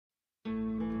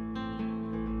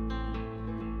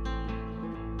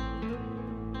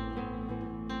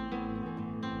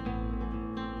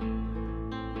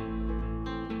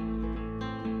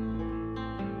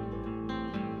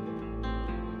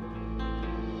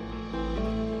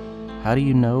How do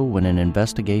you know when an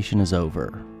investigation is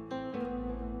over?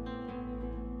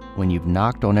 When you've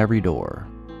knocked on every door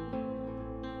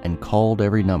and called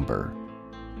every number.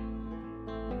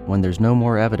 When there's no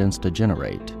more evidence to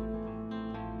generate,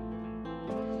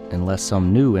 unless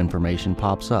some new information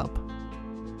pops up.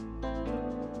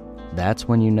 That's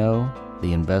when you know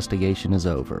the investigation is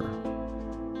over.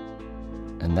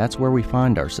 And that's where we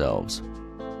find ourselves,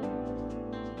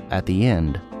 at the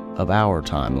end of our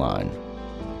timeline,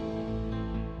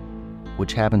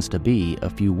 which happens to be a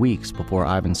few weeks before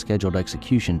Ivan's scheduled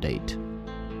execution date.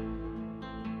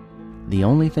 The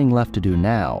only thing left to do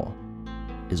now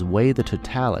is weigh the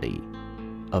totality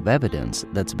of evidence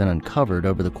that's been uncovered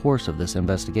over the course of this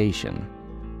investigation,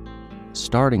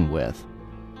 starting with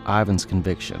Ivan's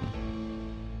conviction.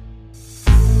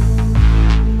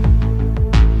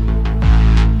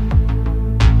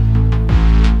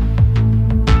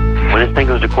 When this thing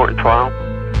goes to court and trial,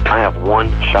 I have one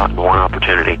shot and one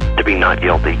opportunity to be not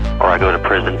guilty, or I go to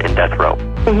prison and death row.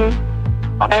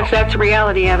 That's the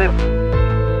reality of it.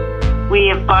 We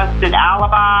have busted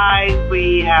alibis.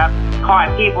 We have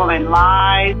caught people in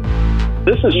lies.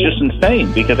 This is just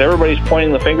insane because everybody's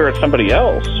pointing the finger at somebody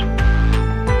else.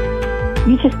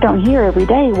 You just don't hear every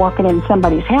day walking in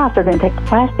somebody's house, they're going to take the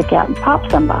plastic out and pop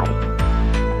somebody.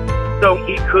 So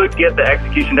he could get the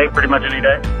execution date pretty much any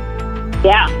day?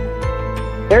 Yeah.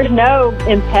 There's no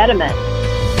impediment.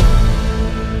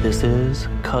 This is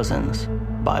Cousins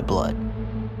by Blood.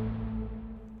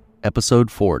 Episode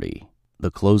 40,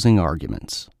 The Closing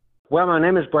Arguments. Well, my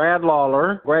name is Brad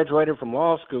Lawler. Graduated from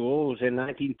law school. It was in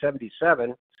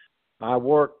 1977. I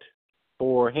worked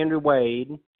for Henry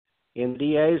Wade in the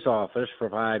DA's office for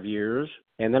 5 years,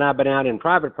 and then I've been out in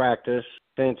private practice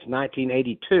since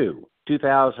 1982.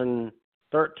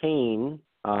 2013,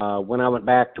 when I went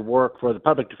back to work for the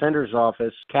Public Defender's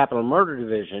Office, Capital Murder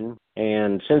Division,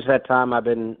 and since that time I've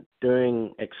been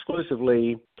doing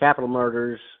exclusively capital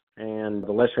murders and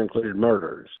the lesser-included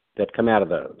murders that come out of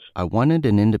those. I wanted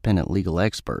an independent legal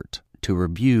expert to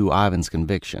review Ivan's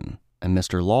conviction, and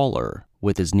Mr. Lawler,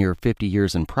 with his near 50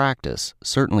 years in practice,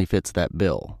 certainly fits that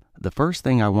bill. The first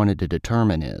thing I wanted to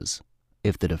determine is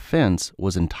if the defense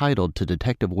was entitled to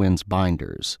Detective Wynn's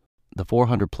binders, the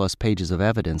 400-plus pages of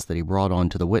evidence that he brought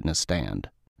onto the witness stand.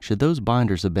 Should those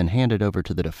binders have been handed over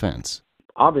to the defense?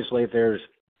 Obviously, if there's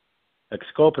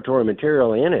exculpatory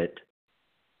material in it,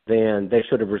 then they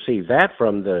should have received that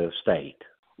from the state.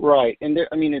 Right, and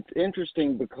it's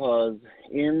interesting because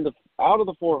out of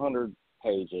the 400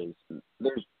 pages,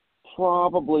 there's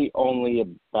probably only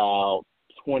about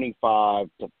 25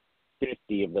 to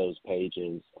 50 of those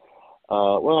pages.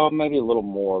 Well, maybe a little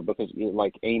more because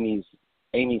like Amy's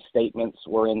statements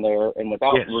were in there, and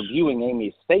without reviewing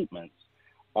Amy's statements,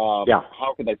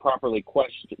 how could they properly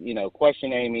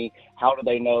question Amy? How do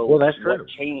they know what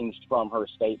changed from her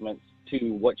statements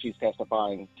to what she's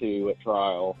testifying to at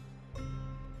trial?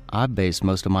 I've based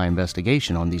most of my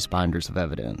investigation on these binders of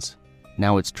evidence.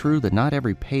 Now, it's true that not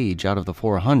every page out of the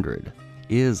 400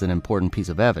 is an important piece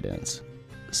of evidence.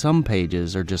 Some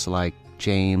pages are just like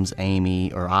James,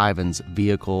 Amy, or Ivan's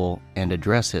vehicle and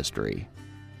address history.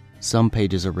 Some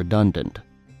pages are redundant.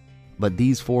 But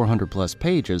these 400-plus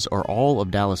pages are all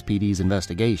of Dallas PD's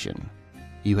investigation.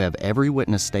 You have every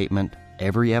witness statement,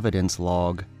 every evidence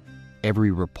log,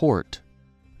 every report.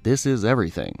 This is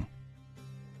everything.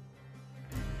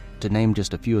 To name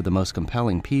just a few of the most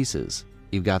compelling pieces,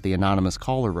 you've got the anonymous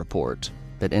caller report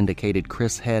that indicated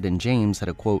Chris Head and James had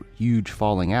a, quote, huge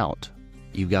falling out.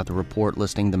 You've got the report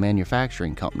listing the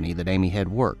manufacturing company that Amy Head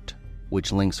worked,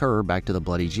 which links her back to the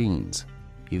bloody jeans.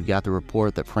 You've got the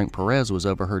report that Frank Perez was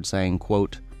overheard saying,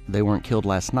 quote, they weren't killed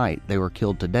last night, they were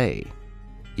killed today.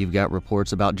 You've got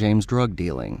reports about James' drug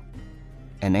dealing,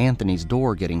 and Anthony's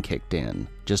door getting kicked in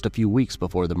just a few weeks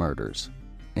before the murders.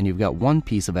 And you've got one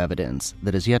piece of evidence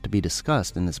that is yet to be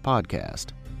discussed in this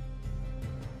podcast.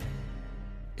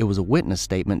 It was a witness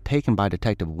statement taken by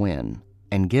Detective Wynn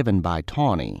and given by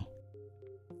Tawny.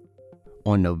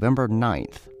 On November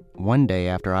 9th, one day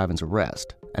after Ivan's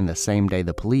arrest, and the same day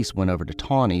the police went over to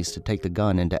Tawny's to take the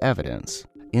gun into evidence.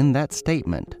 In that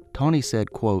statement, Tawny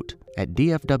said, quote, at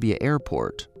DFW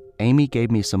Airport, Amy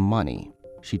gave me some money.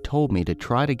 She told me to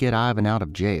try to get Ivan out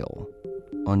of jail,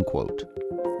 unquote.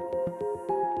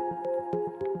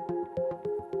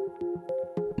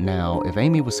 Now, if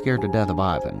Amy was scared to death of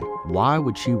Ivan, why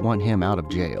would she want him out of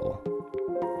jail?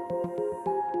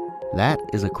 That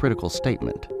is a critical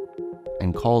statement,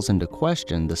 and calls into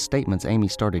question the statements Amy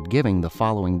started giving the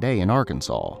following day in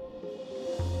Arkansas.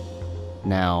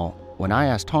 Now, when I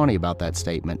asked Tawny about that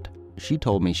statement, she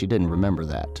told me she didn't remember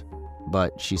that,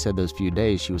 but she said those few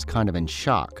days she was kind of in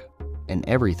shock and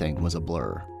everything was a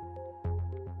blur.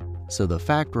 So the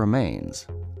fact remains,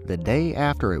 the day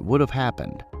after it would have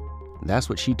happened, that's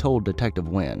what she told Detective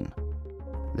Wynn,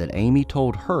 that Amy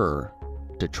told her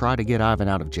to try to get Ivan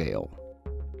out of jail.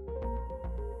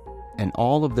 And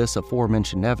all of this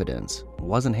aforementioned evidence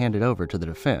wasn't handed over to the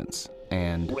defense,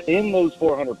 and within those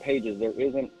 400 pages, there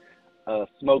isn't a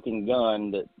smoking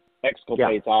gun that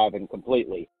exculpates Ivan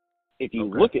completely. If you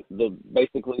look at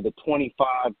basically the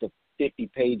 25 to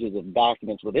 50 pages of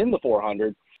documents within the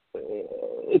 400,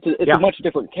 it's a much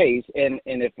different case. And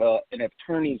if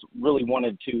attorneys really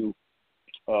wanted to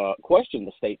question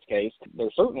the state's case,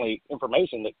 there's certainly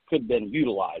information that could have been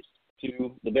utilized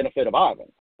to the benefit of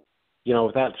Ivan. You know,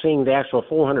 without seeing the actual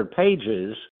 400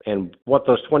 pages and what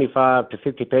those 25 to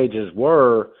 50 pages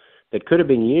were that could have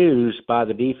been used by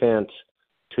the defense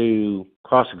to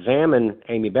cross-examine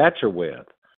Amy Batcher with,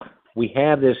 we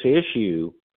have this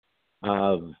issue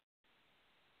of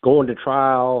going to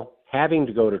trial, having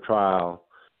to go to trial,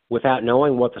 without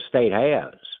knowing what the state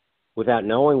has, without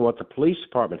knowing what the police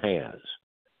department has.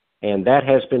 And that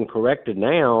has been corrected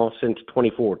now since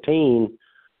 2014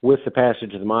 with the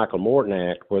passage of the Michael Morton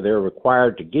Act, where they're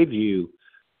required to give you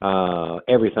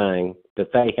everything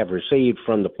that they have received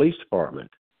from the police department.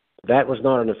 That was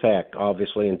not in effect,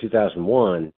 obviously, in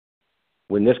 2001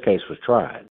 when this case was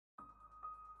tried.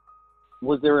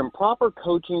 Was there improper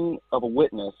coaching of a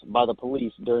witness by the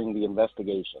police during the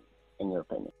investigation, in your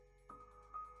opinion?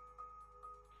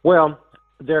 Well,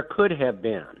 there could have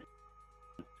been.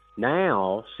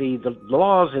 Now, see, the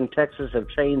laws in Texas have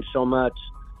changed so much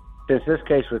since this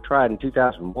case was tried in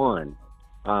 2001.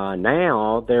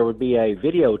 Now there would be a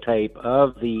videotape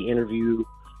of the interview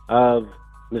of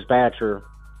Ms. Batcher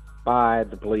by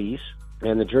the police,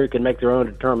 and the jury can make their own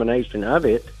determination of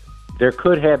it. There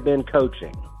could have been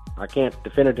coaching. I can't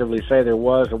definitively say there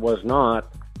was or was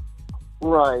not.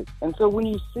 Right. And so when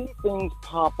you see things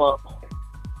pop up,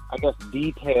 I guess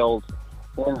details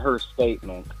in her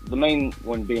statement, the main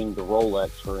one being the Rolex,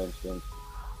 for instance.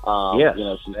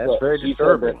 Yes, that's very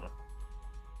disturbing.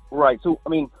 Right. So, I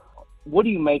mean, what do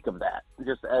you make of that?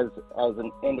 Just as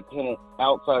an independent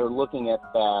outsider looking at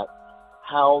that,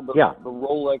 how the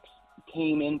Rolex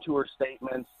came into her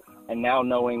statements, and now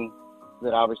knowing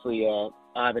that obviously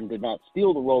Ivan did not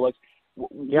steal the Rolex,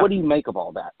 what do you make of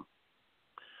all that?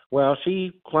 Well,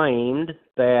 she claimed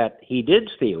that he did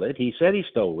steal it. He said he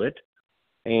stole it,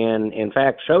 and in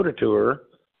fact showed it to her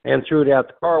and threw it out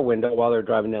the car window while they were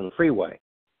driving down the freeway.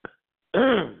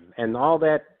 And all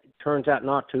that turns out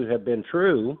not to have been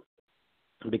true,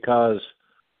 because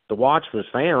the watch was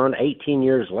found 18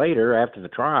 years later after the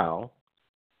trial,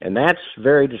 and that's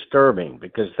very disturbing,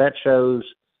 because that shows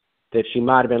that she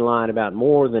might have been lying about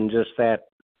more than just that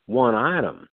one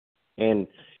item, and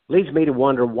leads me to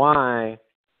wonder why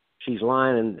she's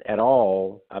lying at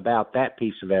all about that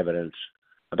piece of evidence,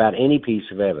 about any piece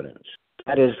of evidence.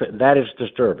 That is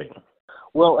disturbing.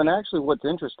 Well, and actually what's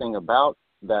interesting about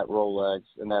that Rolex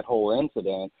and that whole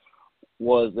incident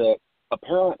was that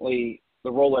apparently the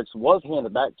Rolex was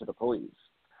handed back to the police.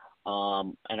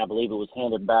 And I believe it was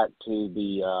handed back to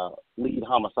the lead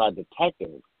homicide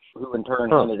detective, who in turn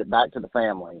handed it back to the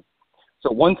family.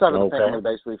 So one side of the family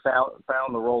basically found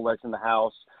the Rolex in the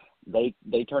house. They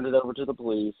turned it over to the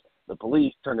police. The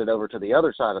police turned it over to the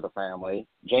other side of the family,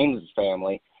 James's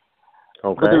family.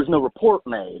 But there was no report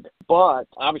made. But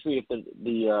obviously, if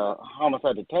the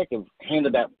homicide detective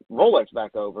handed that Rolex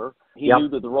back over, he knew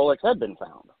that the Rolex had been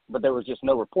found. But there was just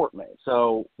no report made.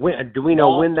 So do we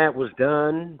know when that was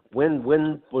done? When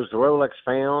was the Rolex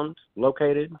found,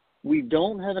 located? We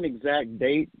don't have an exact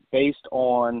date based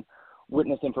on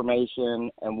witness information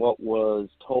and what was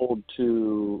told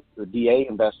to the DA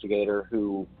investigator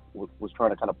who was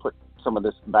trying to kind of put some of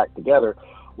this back together.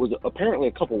 Was apparently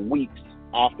a couple weeks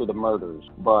after the murders.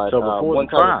 But so before the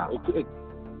trial?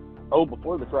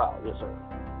 Before the trial, yes, sir.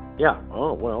 Yeah.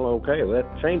 Oh, well, okay. That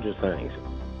changes things.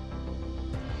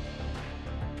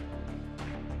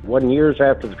 It wasn't years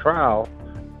after the trial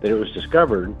that it was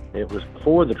discovered. It was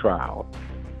before the trial.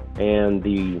 And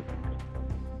the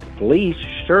police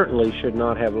certainly should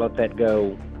not have let that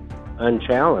go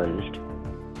unchallenged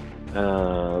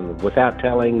without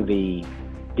telling the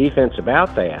defense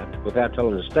about that, without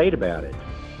telling the state about it.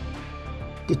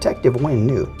 Detective Wynn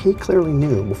knew. He clearly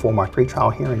knew before my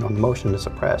pretrial hearing on the motion to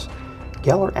suppress.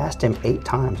 Geller asked him 8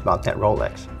 times about that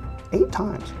Rolex. 8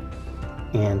 times.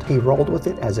 And he rolled with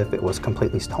it as if it was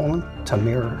completely stolen, to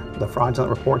mirror the fraudulent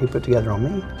report he put together on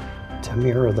me, to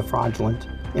mirror the fraudulent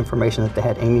information that they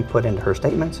had Amy put into her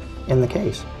statements in the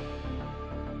case.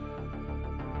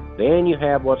 Then you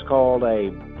have what's called a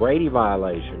Brady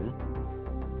violation,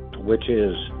 which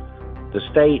is the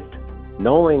state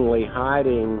knowingly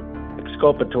hiding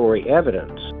exculpatory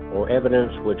evidence or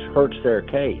evidence which hurts their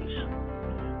case.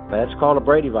 That's called a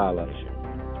Brady violation.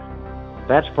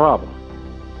 That's a problem.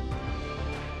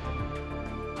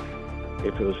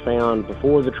 If it was found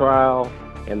before the trial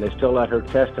and they still let her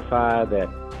testify that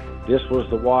this was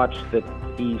the watch that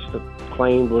he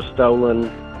claimed was stolen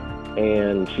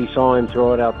and she saw him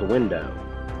throw it out the window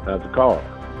of the car,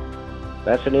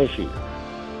 that's an issue.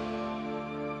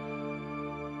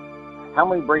 How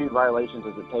many Brady violations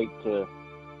does it take to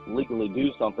legally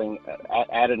do something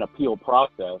at an appeal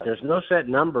process? There's no set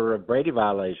number of Brady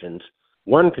violations.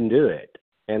 One can do it,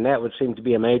 and that would seem to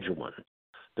be a major one.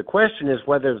 The question is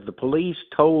whether the police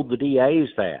told the DAs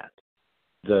that.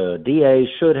 The DAs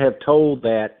should have told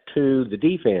that to the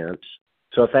defense,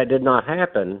 so if that did not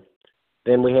happen,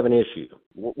 then we have an issue.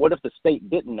 What if the state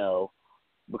didn't know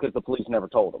because the police never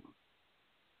told them?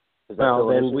 Well,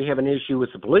 then we have an issue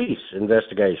with the police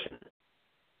investigation,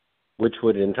 which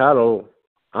would entitle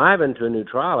Ivan to a new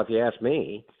trial, if you ask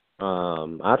me.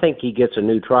 I think he gets a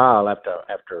new trial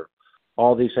after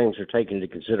all these things are taken into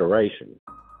consideration.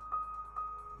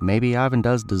 Maybe Ivan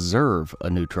does deserve a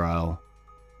new trial,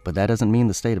 but that doesn't mean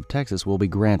the state of Texas will be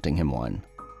granting him one.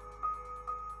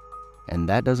 And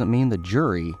that doesn't mean the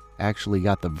jury actually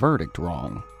got the verdict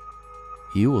wrong.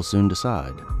 You will soon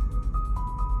decide.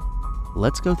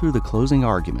 Let's go through the closing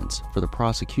arguments for the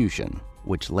prosecution,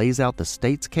 which lays out the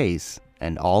state's case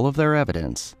and all of their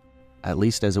evidence, at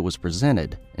least as it was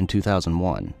presented in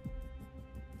 2001.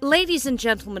 Ladies and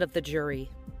gentlemen of the jury,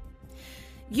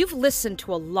 you've listened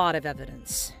to a lot of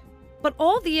evidence, but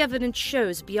all the evidence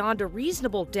shows beyond a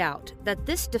reasonable doubt that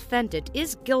this defendant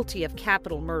is guilty of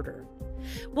capital murder.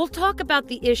 We'll talk about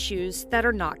the issues that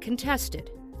are not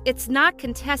contested. It's not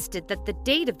contested that the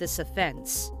date of this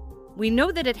offense, we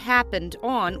know that it happened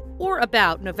on or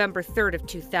about November 3rd of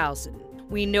 2000.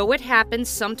 We know it happened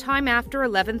sometime after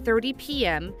 11:30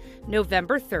 p.m.,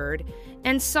 November 3rd,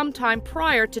 and sometime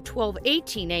prior to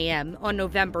 12:18 a.m. on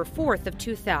November 4th of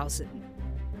 2000.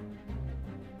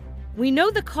 We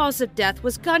know the cause of death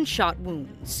was gunshot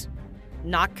wounds.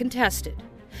 Not contested.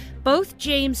 Both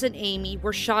James and Amy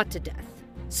were shot to death.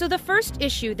 So the first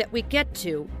issue that we get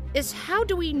to is, how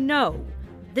do we know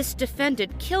this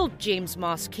defendant killed James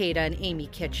Mosqueda and Amy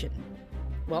Kitchen?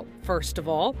 Well, first of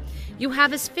all, you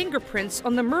have his fingerprints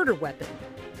on the murder weapon.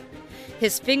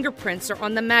 His fingerprints are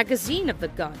on the magazine of the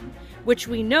gun, which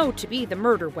we know to be the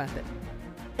murder weapon.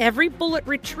 Every bullet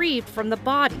retrieved from the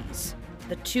bodies,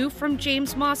 the 2 from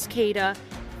James Mosqueda,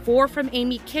 4 from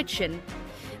Amy Kitchen,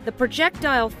 the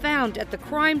projectile found at the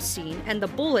crime scene, and the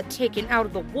bullet taken out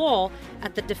of the wall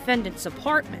at the defendant's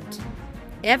apartment,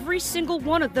 every single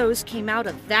one of those came out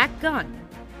of that gun,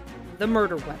 the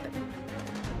murder weapon.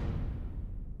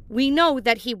 We know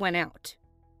that he went out.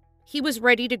 He was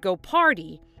ready to go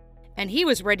party, and he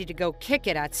was ready to go kick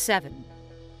it at 7.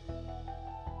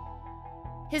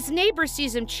 His neighbor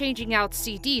sees him changing out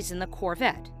CDs in the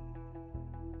Corvette.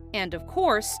 And of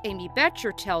course, Amy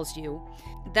Betcher tells you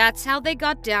that's how they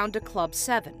got down to Club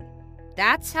 7.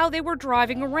 That's how they were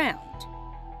driving around.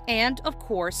 And, of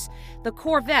course, the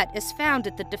Corvette is found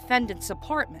at the defendant's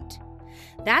apartment.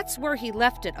 That's where he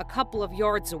left it a couple of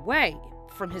yards away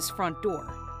from his front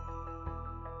door.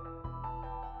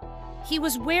 He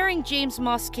was wearing James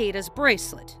Mosqueda's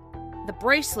bracelet, the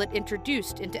bracelet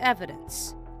introduced into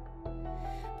evidence.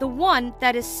 The one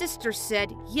that his sister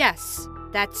said, yes,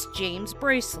 that's James'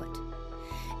 bracelet.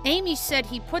 Amy said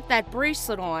he put that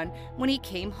bracelet on when he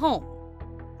came home.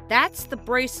 That's the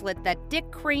bracelet that Dick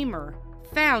Kramer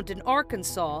found in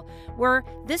Arkansas, where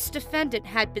this defendant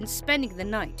had been spending the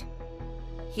night.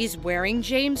 He's wearing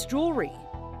James' jewelry.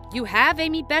 You have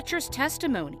Amy Betcher's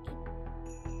testimony.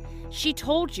 She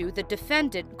told you the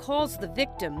defendant calls the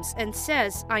victims and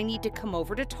says, I need to come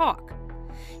over to talk.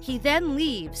 He then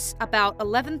leaves about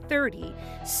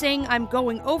 11:30, saying, I'm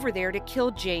going over there to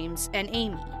kill James and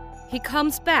Amy. He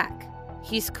comes back.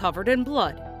 He's covered in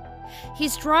blood.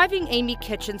 He's driving Amy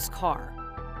Kitchen's car.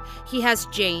 He has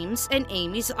James and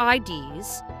Amy's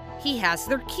IDs. He has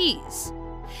their keys.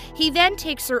 He then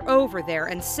takes her over there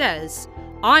and says,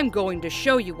 I'm going to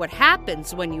show you what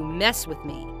happens when you mess with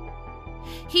me.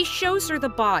 He shows her the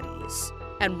bodies,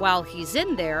 and while he's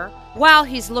in there, while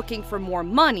he's looking for more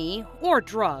money or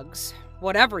drugs,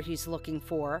 whatever he's looking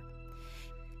for,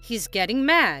 he's getting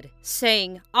mad,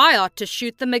 saying, I ought to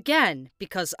shoot them again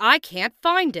because I can't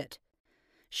find it.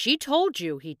 She told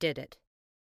you he did it.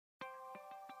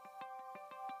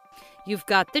 You've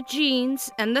got the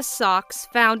jeans and the socks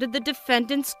found in the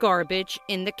defendant's garbage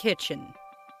in the kitchen.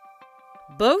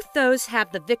 Both those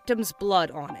have the victim's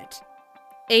blood on it.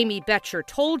 Amy Boettcher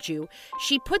told you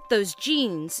she put those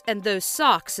jeans and those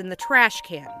socks in the trash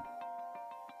can.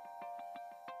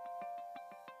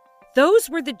 Those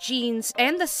were the jeans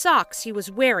and the socks he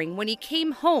was wearing when he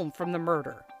came home from the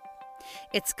murder.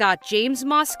 It's got James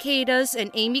Mosqueda's and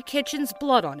Amy Kitchen's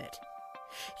blood on it.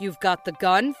 You've got the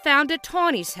gun found at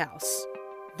Tawny's house.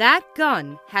 That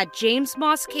gun had James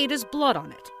Mosqueda's blood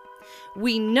on it.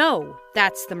 We know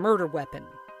that's the murder weapon.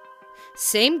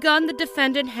 Same gun the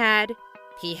defendant had.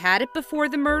 He had it before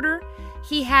the murder.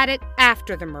 He had it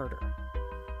after the murder.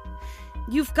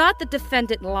 You've got the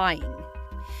defendant lying.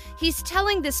 He's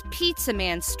telling this pizza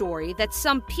man story that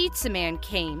some pizza man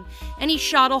came and he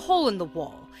shot a hole in the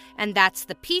wall, and that's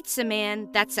the pizza man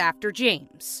that's after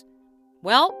James.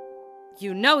 Well,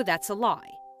 you know that's a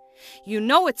lie. You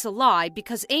know it's a lie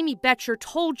because Amy Boettcher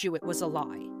told you it was a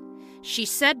lie. She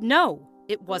said no,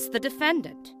 it was the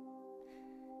defendant.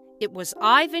 It was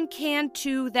Ivan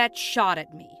Cantu that shot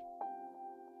at me.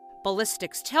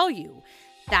 Ballistics tell you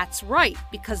that's right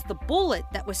because the bullet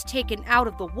that was taken out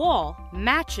of the wall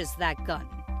matches that gun.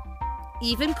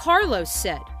 Even Carlos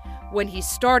said, when he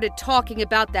started talking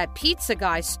about that pizza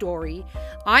guy story,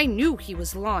 I knew he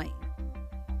was lying.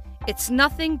 It's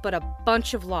nothing but a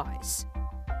bunch of lies.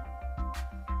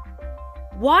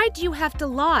 Why do you have to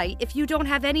lie if you don't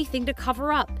have anything to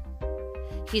cover up?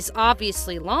 He's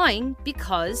obviously lying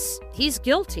because he's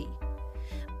guilty.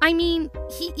 I mean,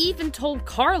 he even told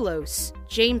Carlos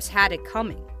James had it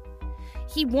coming.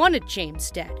 He wanted James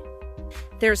dead.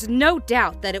 There's no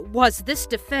doubt that it was this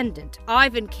defendant,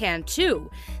 Ivan Cantu,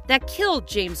 that killed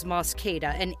James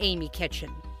Mosqueda and Amy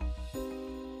Kitchen.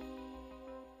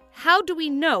 How do we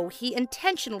know he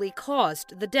intentionally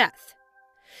caused the death?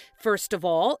 First of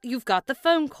all, you've got the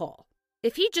phone call.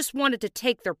 If he just wanted to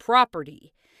take their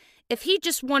property, if he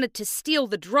just wanted to steal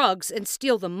the drugs and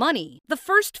steal the money, the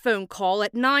first phone call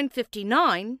at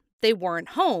 9:59, they weren't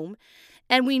home,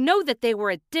 and we know that they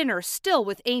were at dinner still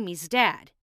with Amy's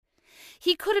dad.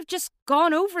 He could have just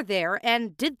gone over there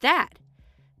and did that,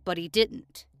 but he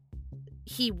didn't.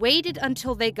 He waited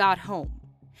until they got home.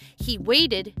 He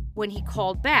waited when he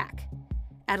called back.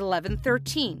 At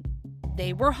 11:13,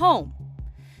 they were home.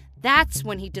 That's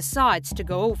when he decides to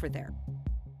go over there.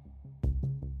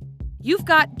 You've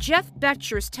got Jeff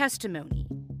Boettcher's testimony,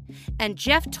 and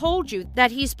Jeff told you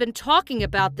that he's been talking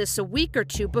about this a week or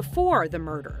two before the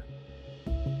murder.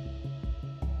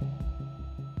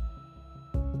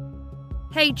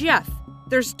 Hey, Jeff,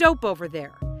 there's dope over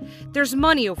there. There's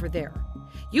money over there.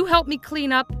 You help me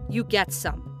clean up, you get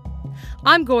some.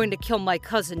 I'm going to kill my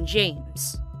cousin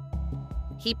James.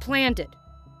 He planned it.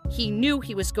 He knew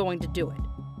he was going to do it.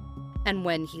 And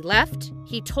when he left,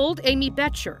 he told Amy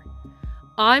Boettcher,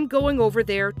 I'm going over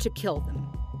there to kill them.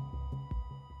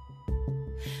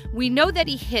 We know that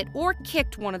he hit or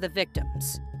kicked one of the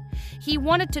victims. He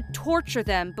wanted to torture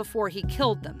them before he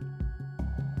killed them.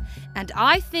 And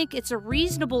I think it's a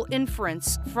reasonable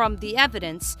inference from the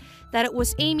evidence that it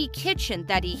was Amy Kitchen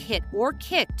that he hit or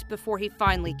kicked before he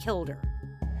finally killed her.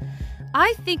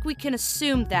 I think we can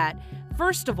assume that,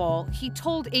 first of all, he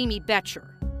told Amy Boettcher.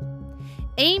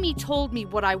 Amy told me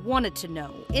what I wanted to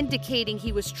know, indicating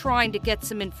he was trying to get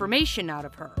some information out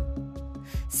of her.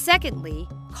 Secondly,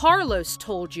 Carlos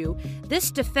told you this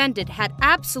defendant had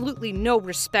absolutely no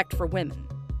respect for women.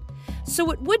 So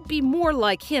it would be more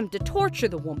like him to torture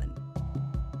the woman.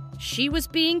 She was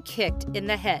being kicked in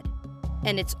the head.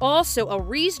 And it's also a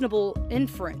reasonable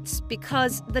inference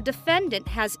because the defendant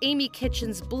has Amy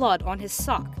Kitchen's blood on his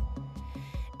sock.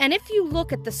 And if you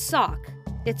look at the sock,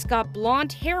 it's got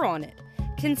blonde hair on it,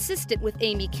 consistent with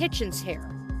Amy Kitchen's hair.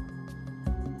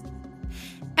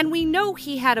 And we know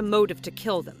he had a motive to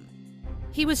kill them.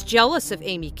 He was jealous of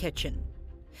Amy Kitchen.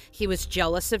 He was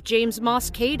jealous of James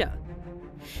Mosqueda.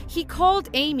 He called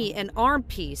Amy an arm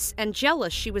piece and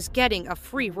jealous she was getting a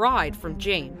free ride from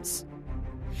James.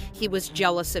 He was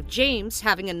jealous of James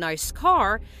having a nice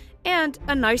car and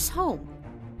a nice home.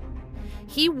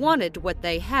 He wanted what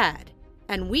they had,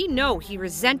 and we know he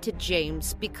resented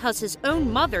James because his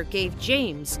own mother gave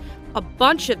James a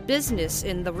bunch of business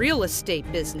in the real estate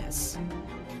business.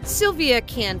 Sylvia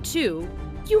Cantu,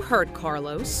 you heard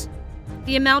Carlos,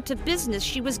 the amount of business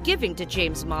she was giving to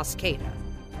James Mosqueda.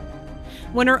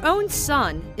 When her own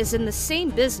son is in the same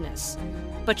business,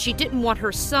 but she didn't want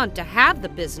her son to have the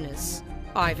business,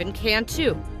 Ivan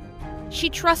Cantu. She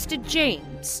trusted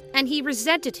James, and he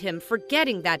resented him for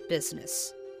getting that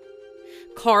business.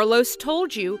 Carlos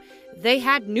told you they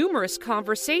had numerous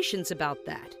conversations about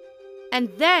that. And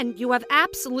then you have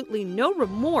absolutely no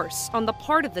remorse on the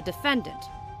part of the defendant.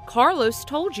 Carlos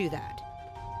told you that.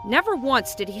 Never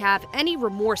once did he have any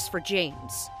remorse for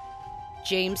James.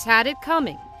 James had it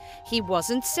coming. He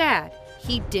wasn't sad.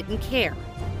 He didn't care.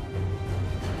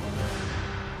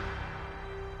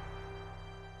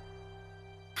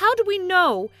 How do we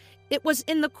know it was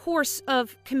in the course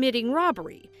of committing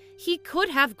robbery? He could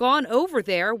have gone over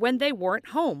there when they weren't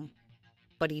home,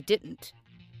 but he didn't.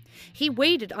 He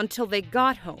waited until they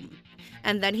got home,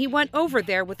 and then he went over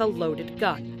there with a loaded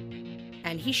gun.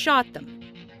 And he shot them,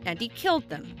 and he killed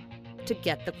them to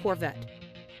get the Corvette.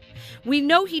 We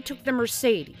know he took the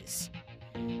Mercedes.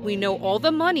 We know all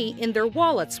the money in their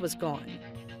wallets was gone.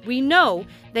 We know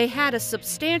they had a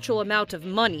substantial amount of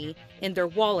money in their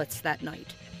wallets that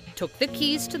night. Took the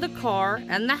keys to the car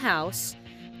and the house,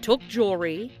 took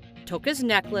jewelry, took his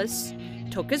necklace,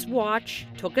 took his watch,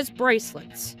 took his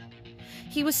bracelets.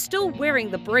 He was still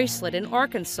wearing the bracelet in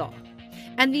Arkansas,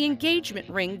 and the engagement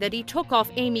ring that he took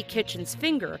off Amy Kitchen's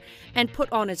finger and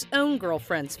put on his own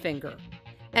girlfriend's finger.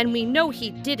 And we know he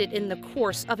did it in the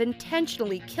course of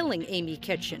intentionally killing Amy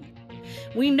Kitchen.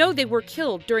 We know they were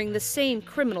killed during the same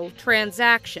criminal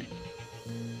transaction.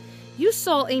 You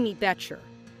saw Amy Betcher.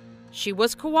 She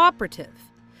was cooperative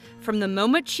from the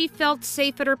moment she felt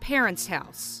safe at her parents'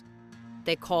 house.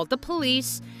 They called the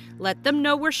police, let them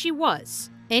know where she was.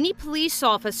 Any police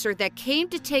officer that came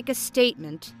to take a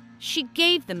statement, she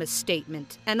gave them a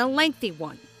statement, and a lengthy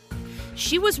one.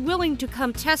 She was willing to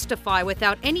come testify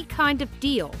without any kind of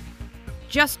deal,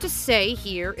 just to say,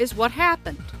 here is what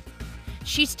happened.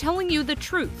 She's telling you the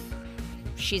truth.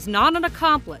 She's not an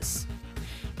accomplice.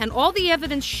 And all the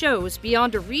evidence shows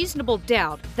beyond a reasonable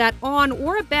doubt that on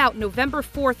or about November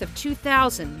 4th of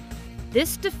 2000,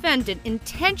 this defendant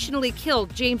intentionally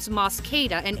killed James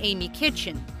Mosqueda and Amy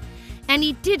Kitchen, and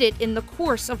he did it in the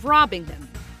course of robbing them.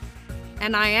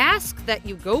 And I ask that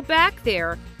you go back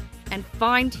there and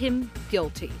find him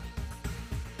guilty.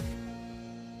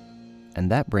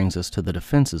 And that brings us to the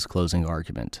defense's closing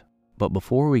argument. But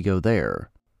before we go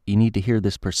there, you need to hear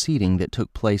this proceeding that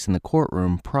took place in the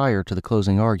courtroom prior to the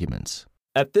closing arguments.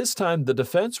 At this time, the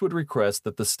defense would request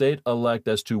that the state elect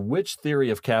as to which theory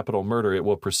of capital murder it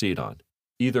will proceed on,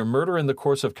 either murder in the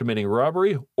course of committing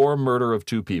robbery or murder of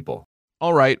two people.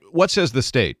 All right, what says the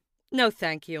state? No,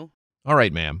 thank you. All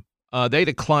right, ma'am. They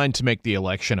declined to make the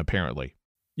election, apparently.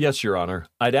 Yes, Your Honor.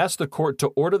 I'd ask the court to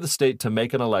order the state to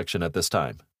make an election at this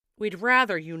time. We'd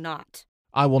rather you not.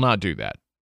 I will not do that.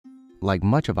 Like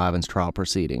much of Ivan's trial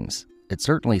proceedings, it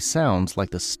certainly sounds like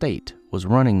the state was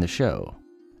running the show.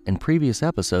 In previous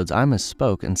episodes, I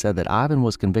misspoke and said that Ivan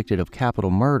was convicted of capital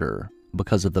murder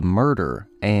because of the murder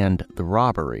and the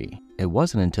robbery. It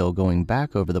wasn't until going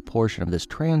back over the portion of this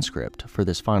transcript for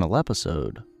this final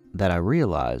episode that I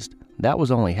realized that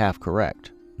was only half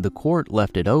correct. The court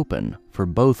left it open for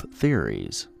both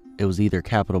theories. It was either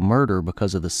capital murder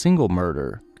because of the single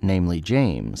murder, namely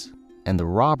James, and the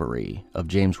robbery of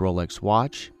James' Rolex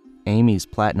watch, Amy's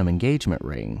platinum engagement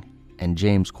ring, and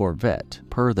James' Corvette,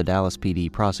 per the Dallas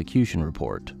PD prosecution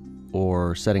report,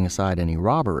 or setting aside any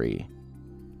robbery.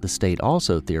 The state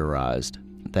also theorized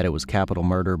that it was capital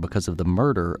murder because of the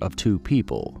murder of two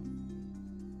people.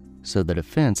 So the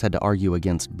defense had to argue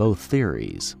against both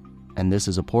theories, and this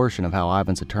is a portion of how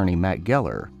Ivan's attorney Matt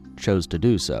Geller chose to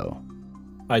do so.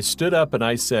 I stood up and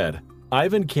I said,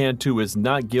 Ivan Cantu is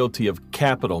not guilty of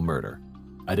capital murder.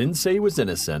 I didn't say he was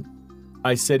innocent.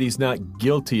 I said he's not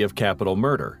guilty of capital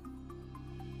murder.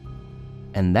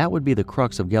 And that would be the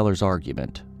crux of Geller's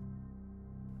argument,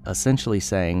 essentially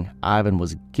saying Ivan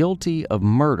was guilty of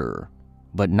murder,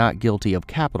 but not guilty of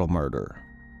capital murder.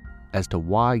 As to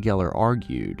why Geller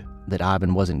argued that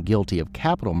Ivan wasn't guilty of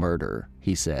capital murder,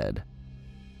 he said,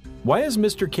 Why is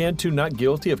Mr. Cantu not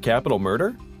guilty of capital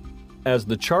murder? As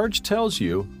the charge tells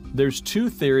you, there's two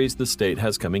theories the state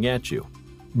has coming at you.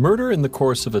 Murder in the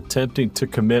course of attempting to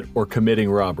commit or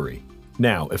committing robbery.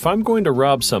 Now, if I'm going to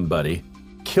rob somebody,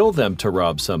 kill them to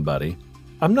rob somebody,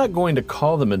 I'm not going to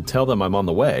call them and tell them I'm on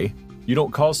the way. You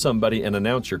don't call somebody and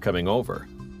announce you're coming over.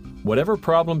 Whatever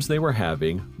problems they were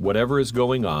having, whatever is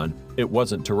going on, it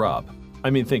wasn't to rob.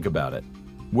 I mean, think about it.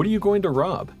 What are you going to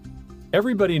rob?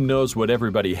 Everybody knows what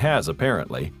everybody has,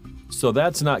 apparently, so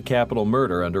that's not capital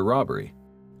murder under robbery.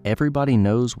 Everybody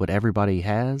knows what everybody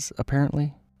has,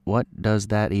 apparently? What does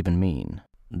that even mean?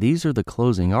 These are the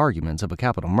closing arguments of a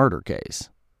capital murder case,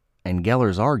 and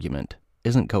Geller's argument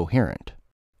isn't coherent.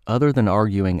 Other than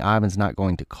arguing Ivan's not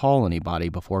going to call anybody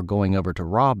before going over to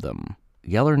rob them,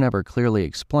 Geller never clearly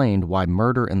explained why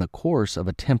murder in the course of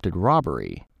attempted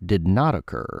robbery did not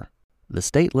occur. The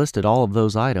state listed all of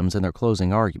those items in their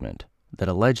closing argument that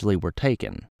allegedly were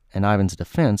taken, and Ivan's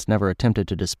defense never attempted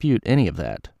to dispute any of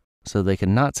that, so they could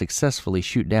not successfully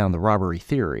shoot down the robbery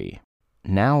theory.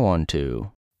 Now on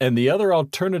to, And the other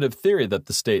alternative theory that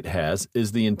the state has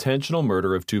is the intentional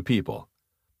murder of two people.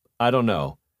 I don't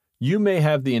know. You may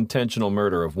have the intentional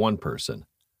murder of one person.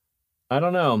 I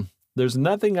don't know. There's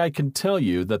nothing I can tell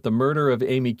you that the murder of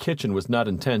Amy Kitchen was not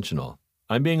intentional.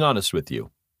 I'm being honest with you.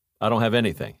 I don't have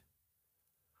anything.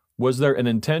 Was there an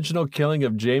intentional killing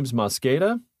of James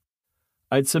Mosqueda?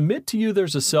 I'd submit to you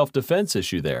there's a self-defense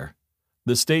issue there.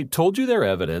 The state told you their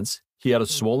evidence. He had a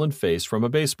swollen face from a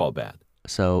baseball bat.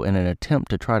 So, in an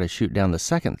attempt to try to shoot down the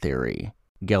second theory,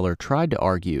 Geller tried to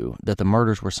argue that the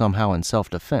murders were somehow in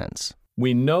self-defense.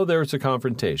 We know there's a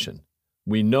confrontation.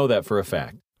 We know that for a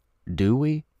fact. Do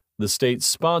we? The state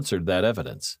sponsored that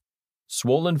evidence.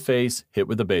 Swollen face hit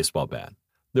with a baseball bat.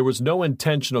 There was no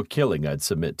intentional killing, I'd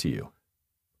submit to you.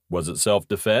 Was it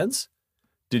self-defense?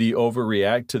 Did he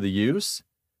overreact to the use?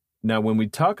 Now, when we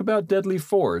talk about deadly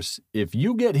force, if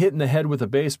you get hit in the head with a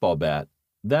baseball bat,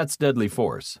 that's deadly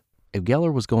force. If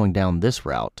Geller was going down this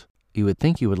route, you would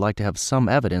think he would like to have some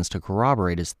evidence to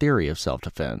corroborate his theory of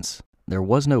self-defense. There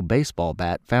was no baseball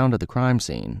bat found at the crime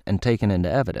scene and taken into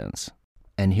evidence.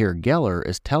 And here Geller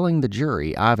is telling the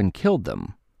jury Ivan killed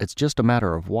them. It's just a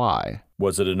matter of why.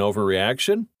 Was it an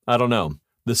overreaction? I don't know.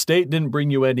 The state didn't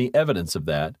bring you any evidence of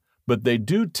that, but they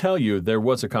do tell you there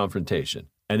was a confrontation.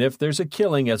 And if there's a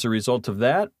killing as a result of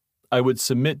that, I would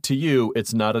submit to you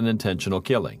it's not an intentional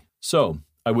killing. So,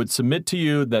 I would submit to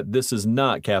you that this is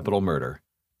not capital murder.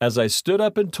 As I stood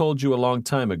up and told you a long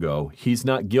time ago, he's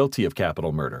not guilty of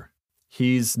capital murder.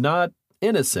 He's not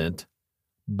innocent,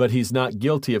 but he's not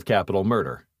guilty of capital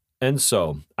murder. And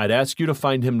so, I'd ask you to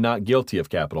find him not guilty of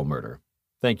capital murder.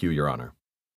 Thank you, Your Honor.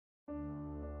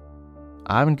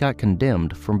 Ivan got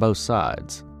condemned from both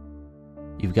sides.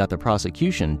 You've got the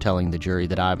prosecution telling the jury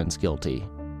that Ivan's guilty.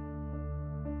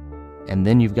 And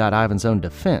then you've got Ivan's own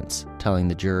defense telling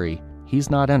the jury he's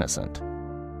not innocent.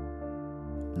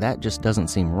 That just doesn't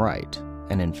seem right.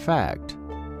 And in fact,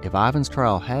 if Ivan's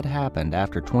trial had happened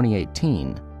after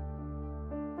 2018,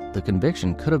 the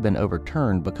conviction could have been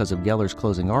overturned because of Geller's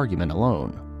closing argument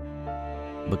alone.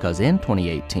 Because in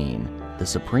 2018, the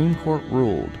Supreme Court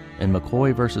ruled in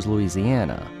McCoy v.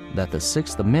 Louisiana that the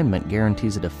Sixth Amendment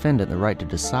guarantees a defendant the right to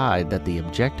decide that the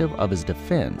objective of his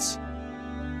defense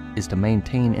is to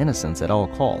maintain innocence at all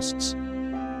costs,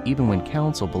 even when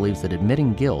counsel believes that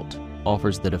admitting guilt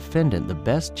offers the defendant the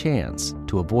best chance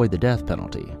to avoid the death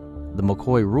penalty. The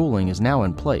McCoy ruling is now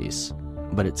in place,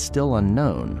 but it's still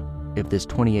unknown if this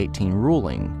 2018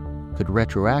 ruling could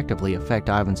retroactively affect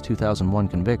Ivan's 2001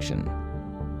 conviction.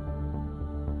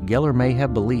 Geller may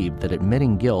have believed that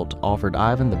admitting guilt offered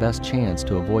Ivan the best chance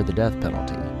to avoid the death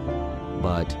penalty,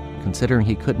 but considering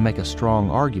he couldn't make a strong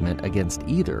argument against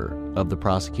either of the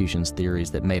prosecution's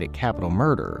theories that made it capital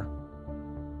murder,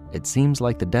 it seems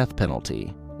like the death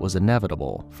penalty was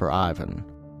inevitable for Ivan.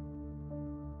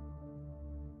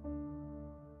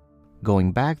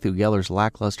 Going back through Geller's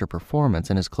lackluster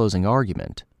performance in his closing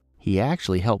argument, he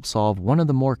actually helped solve one of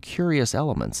the more curious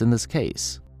elements in this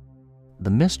case: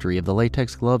 the mystery of the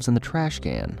latex gloves in the trash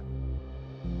can.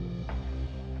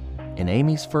 In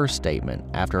Amy's first statement,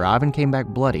 after Ivan came back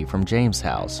bloody from James'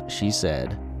 house, she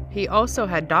said, "He also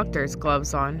had doctor's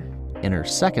gloves on." In her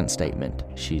second statement,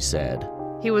 she said,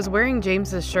 "He was wearing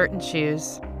James's shirt and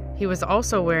shoes. He was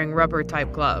also wearing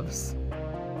rubber-type gloves."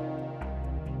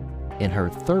 In her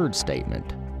third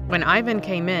statement, "When Ivan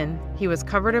came in, he was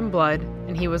covered in blood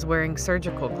and he was wearing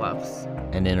surgical gloves."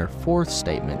 And in her fourth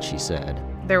statement, she said,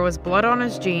 "There was blood on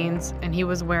his jeans and he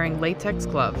was wearing latex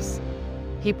gloves.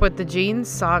 He put the jeans,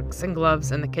 socks, and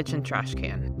gloves in the kitchen trash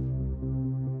can."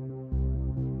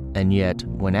 And yet,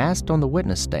 when asked on the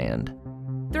witness stand,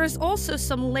 There is also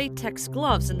some latex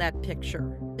gloves in that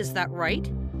picture. Is that right?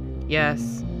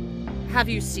 Yes. Have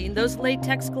you seen those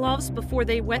latex gloves before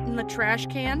they went in the trash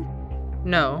can?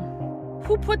 No.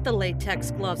 Who put the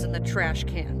latex gloves in the trash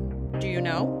can? Do you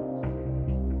know?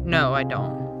 No, I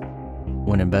don't.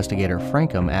 When investigator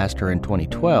Frankham asked her in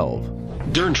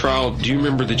 2012, "During trial, do you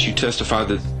remember that you testified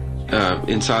that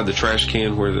inside the trash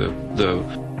can where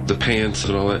the pants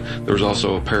and all that, there was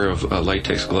also a pair of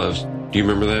latex gloves? Do you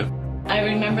remember that?" I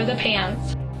remember the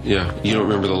pants. Yeah, you don't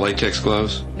remember the latex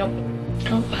gloves? Nope.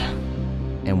 Nope.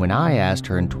 And when I asked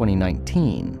her in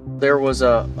 2019, there was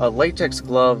a latex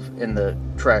glove in the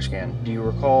trash can. Do you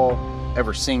recall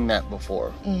ever seeing that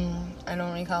before? I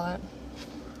don't recall it.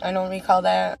 I don't recall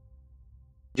that.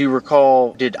 Do you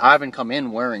recall, did Ivan come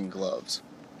in wearing gloves?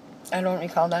 I don't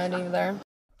recall that either.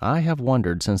 I have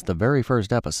wondered since the very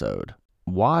first episode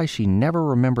why she never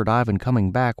remembered Ivan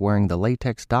coming back wearing the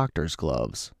latex doctor's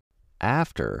gloves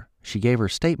after she gave her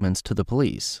statements to the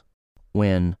police,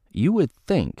 when you would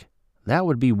think that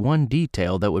would be one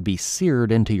detail that would be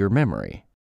seared into your memory.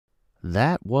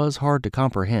 That was hard to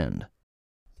comprehend.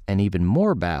 And even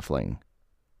more baffling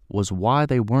was why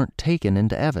they weren't taken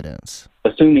into evidence.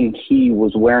 Assuming he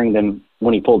was wearing them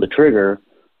when he pulled the trigger,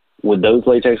 would those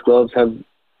latex gloves have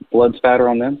blood spatter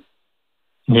on them?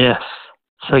 Yes.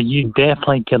 So you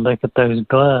definitely could look at those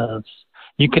gloves.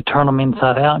 You could turn them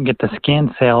inside out and get the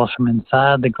skin cells from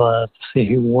inside the gloves to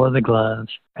see who wore the gloves.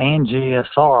 And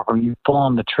GSR, when you pull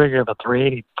on the trigger of a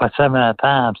 .380 by 7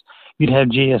 times, you'd have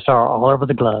GSR all over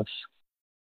the gloves.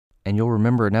 And you'll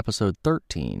remember in episode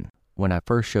 13, when I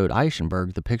first showed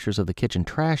Eichenberg the pictures of the kitchen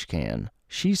trash can,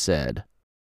 she said,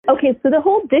 "Okay, so the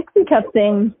whole Dixie cup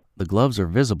thing." The gloves are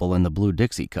visible in the blue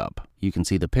Dixie cup. You can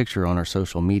see the picture on our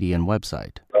social media and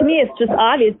website. To me, it's just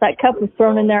obvious that cup was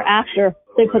thrown in there after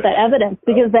they put that evidence,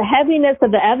 because the heaviness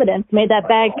of the evidence made that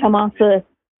bag come off the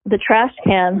trash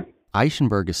can.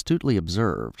 Eichenberg astutely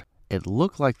observed, it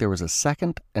looked like there was a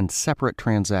second and separate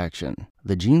transaction.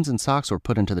 The jeans and socks were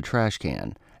put into the trash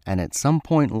can, and at some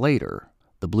point later,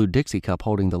 the blue Dixie cup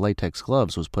holding the latex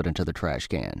gloves was put into the trash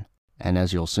can. And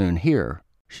as you'll soon hear,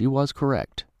 she was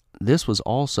correct. This was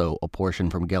also a portion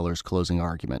from Geller's closing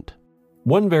argument.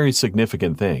 One very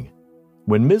significant thing.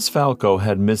 When Ms. Falco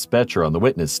had Miss Betcher on the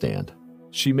witness stand,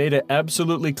 she made it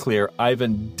absolutely clear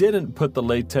Ivan didn't put the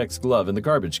latex glove in the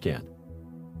garbage can.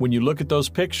 When you look at those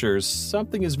pictures,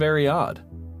 something is very odd.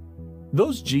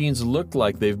 Those jeans look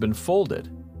like they've been folded.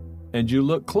 And you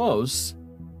look close,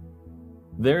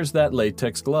 there's that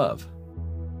latex glove.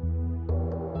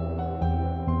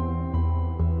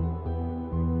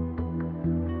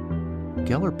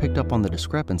 Geller picked up on the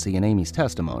discrepancy in Amy's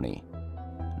testimony,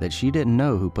 that she didn't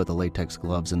know who put the latex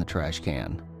gloves in the trash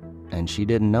can, and she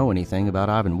didn't know anything about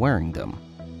Ivan wearing them.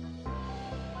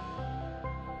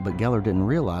 But Geller didn't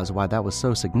realize why that was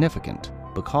so significant,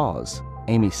 because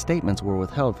Amy's statements were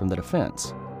withheld from the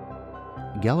defense.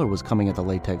 Geller was coming at the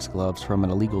latex gloves from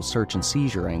an illegal search and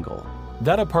seizure angle.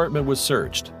 That apartment was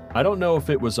searched. I don't know if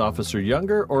it was Officer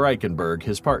Younger or Eichenberg,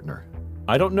 his partner.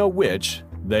 I don't know which.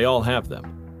 They all have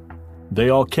them. They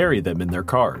all carry them in their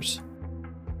cars.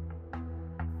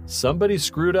 Somebody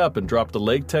screwed up and dropped a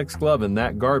latex glove in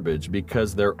that garbage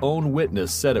because their own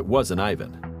witness said it wasn't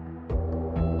Ivan.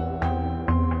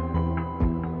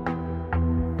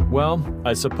 Well,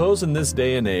 I suppose in this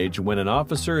day and age, when an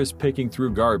officer is picking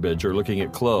through garbage or looking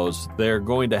at clothes, they're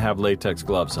going to have latex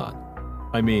gloves on.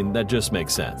 I mean, that just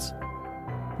makes sense.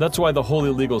 That's why the whole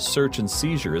illegal search and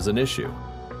seizure is an issue.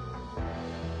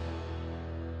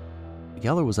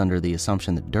 Geller was under the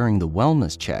assumption that during the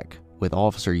wellness check with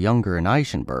Officer Younger and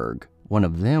Eichenberg, one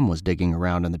of them was digging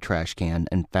around in the trash can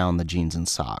and found the jeans and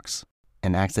socks,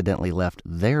 and accidentally left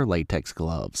their latex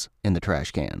gloves in the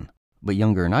trash can. But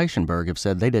Younger and Eichenberg have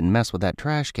said they didn't mess with that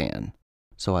trash can.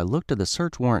 So I looked at the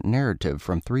search warrant narrative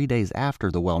from 3 days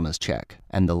after the wellness check,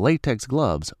 and the latex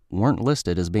gloves weren't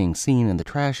listed as being seen in the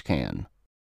trash can.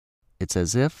 It's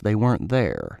as if they weren't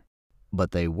there,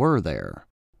 but they were there,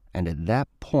 and at that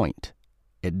point,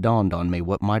 it dawned on me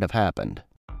what might have happened.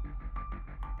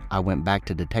 I went back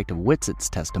to Detective Whitsitt's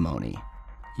testimony.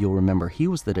 You'll remember he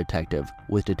was the detective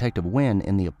with Detective Wynn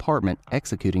in the apartment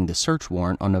executing the search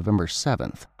warrant on November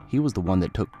 7th. He was the one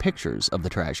that took pictures of the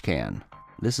trash can.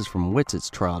 This is from Whitsitt's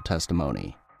trial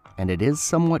testimony, and it is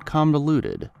somewhat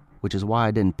convoluted, which is why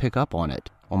I didn't pick up on it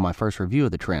on my first review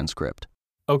of the transcript.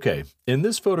 Okay, in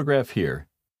this photograph here,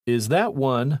 is that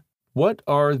one? What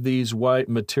are these white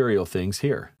material things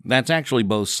here? That's actually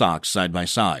both socks side by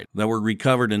side that were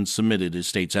recovered and submitted as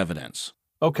state's evidence.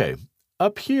 Okay,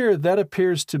 up here that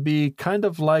appears to be kind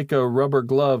of like a rubber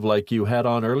glove like you had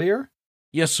on earlier?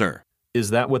 Yes, sir. Is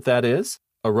that what that is?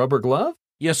 A rubber glove?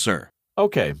 Yes, sir.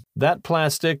 Okay, that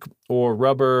plastic or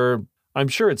rubber, I'm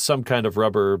sure it's some kind of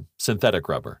rubber, synthetic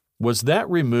rubber. Was that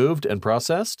removed and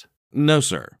processed? No,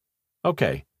 sir.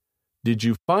 Okay. Did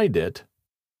you find it?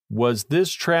 Was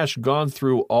this trash gone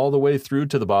through all the way through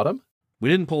to the bottom? We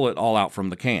didn't pull it all out from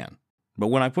the can, but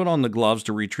when I put on the gloves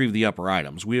to retrieve the upper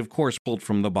items, we of course pulled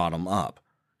from the bottom up,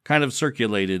 kind of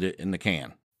circulated it in the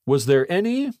can. Was there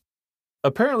any?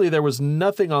 Apparently there was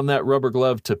nothing on that rubber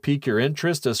glove to pique your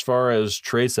interest as far as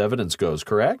trace evidence goes,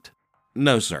 correct?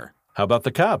 No, sir. How about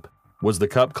the cup? Was the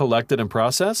cup collected and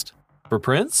processed? For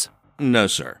prints? No,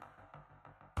 sir.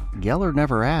 Geller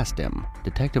never asked him,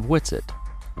 Detective Whitsitt,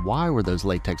 why were those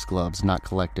latex gloves not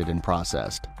collected and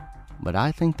processed? But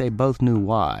I think they both knew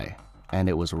why, and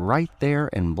it was right there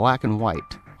in black and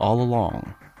white all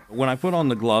along. When I put on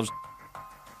the gloves,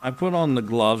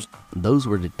 Those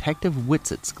were Detective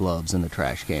Whitsitt's gloves in the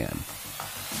trash can.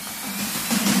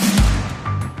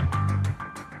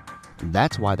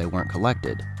 That's why they weren't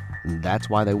collected. That's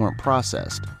why they weren't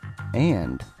processed.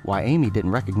 And why Amy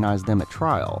didn't recognize them at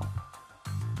trial.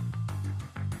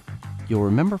 You'll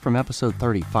remember from episode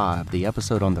 35, the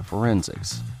episode on the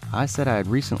forensics, I said I had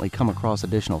recently come across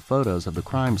additional photos of the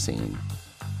crime scene,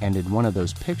 and in one of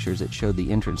those pictures it showed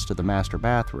the entrance to the master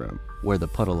bathroom, where the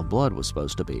puddle of blood was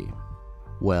supposed to be.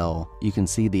 Well, you can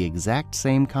see the exact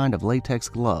same kind of latex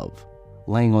glove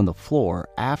laying on the floor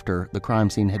after the crime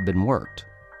scene had been worked.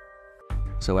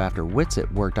 So after Whitsett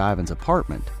worked Ivan's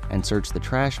apartment and searched the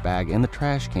trash bag and the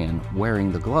trash can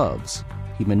wearing the gloves,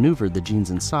 he maneuvered the jeans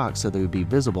and socks so they would be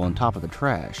visible on top of the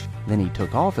trash. Then he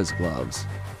took off his gloves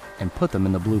and put them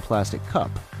in the blue plastic cup.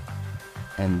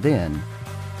 And then,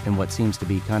 in what seems to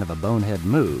be kind of a bonehead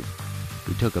move,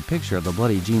 he took a picture of the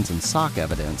bloody jeans and sock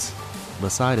evidence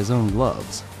beside his own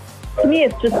gloves. To me,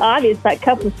 it's just obvious that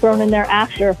cup was thrown in there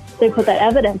after they put that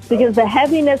evidence, because the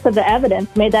heaviness of the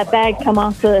evidence made that bag come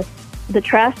off the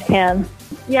trash can.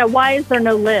 Yeah, why is there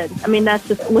no lid? I mean, that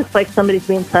just looks like somebody's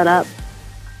being set up.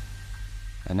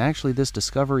 And actually, this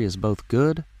discovery is both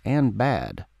good and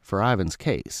bad for Ivan's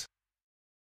case.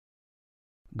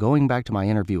 Going back to my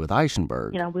interview with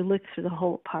Eichenberg, we looked through the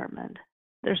whole apartment.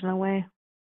 There's no way.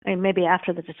 I mean, maybe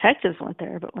after the detectives went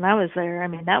there, but when I was there,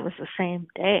 that was the same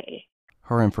day.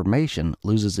 Her information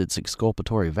loses its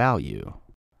exculpatory value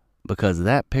because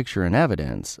that picture and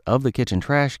evidence of the kitchen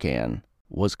trash can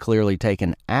was clearly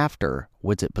taken after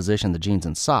Whitsett positioned the jeans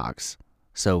and socks,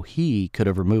 so he could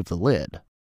have removed the lid.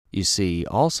 You see,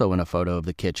 also in a photo of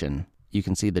the kitchen, you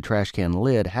can see the trash can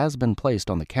lid has been placed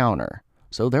on the counter,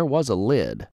 so there was a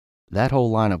lid. That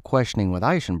whole line of questioning with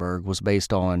Eichenberg was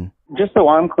based on... Just so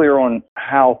I'm clear on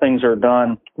how things are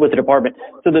done with the department,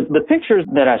 so the pictures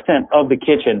that I sent of the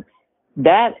kitchen,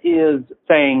 that is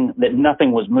saying that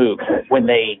nothing was moved when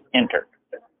they entered,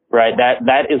 right?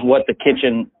 That is what the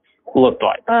kitchen looked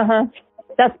like.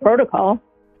 That's protocol.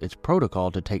 It's protocol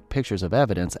to take pictures of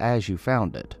evidence as you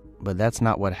found it, but that's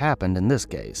not what happened in this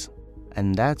case.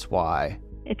 And that's why...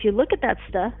 If you look at that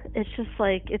stuff, it's just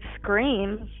like, it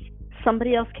screams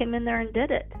somebody else came in there and did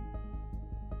it.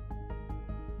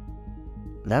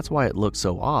 That's why it looks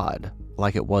so odd,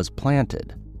 like it was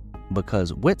planted.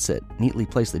 Because Whitsett neatly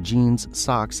placed the jeans,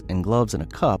 socks, and gloves in a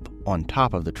cup on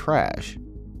top of the trash.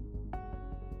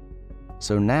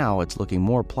 So now it's looking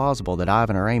more plausible that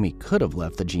Ivan or Amy could have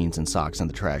left the jeans and socks in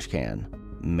the trash can.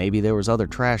 Maybe there was other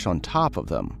trash on top of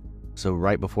them. So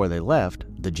right before they left,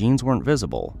 the jeans weren't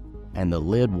visible, and the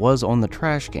lid was on the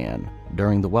trash can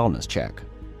during the wellness check.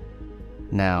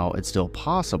 Now, it's still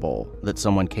possible that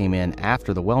someone came in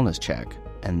after the wellness check,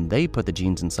 and they put the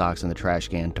jeans and socks in the trash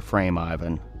can to frame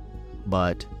Ivan.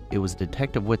 But it was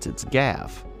Detective Whitsett's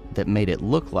gaffe that made it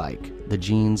look like the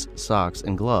jeans, socks,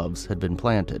 and gloves had been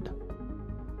planted.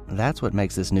 That's what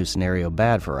makes this new scenario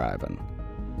bad for Ivan.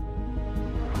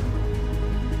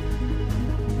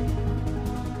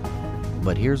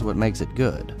 But here's what makes it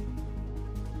good.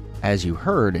 As you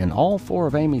heard in all 4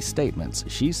 of Amy's statements,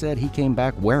 she said he came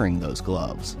back wearing those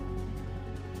gloves.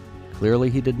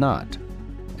 Clearly he did not.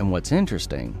 And what's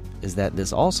interesting is that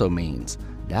this also means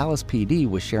Dallas PD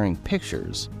was sharing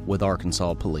pictures with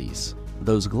Arkansas police.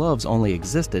 Those gloves only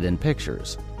existed in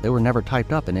pictures. They were never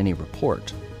typed up in any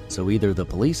report. So either the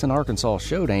police in Arkansas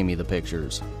showed Amy the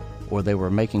pictures, or they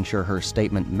were making sure her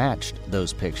statement matched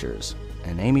those pictures.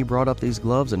 And Amy brought up these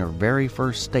gloves in her very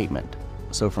first statement.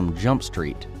 So from Jump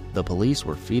Street, the police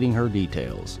were feeding her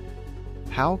details.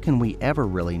 How can we ever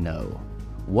really know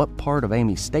what part of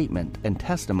Amy's statement and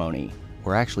testimony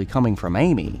were actually coming from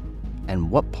Amy, and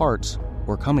what parts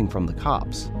were coming from the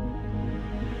cops?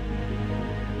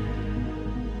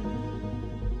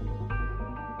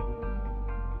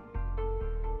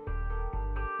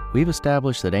 We've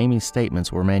established that Amy's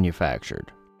statements were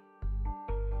manufactured.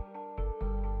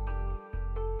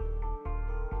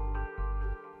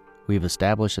 We've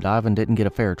established that Ivan didn't get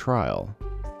a fair trial.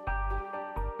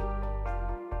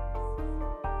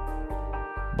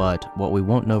 But what we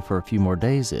won't know for a few more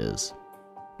days is,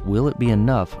 will it be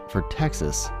enough for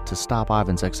Texas to stop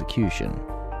Ivan's execution?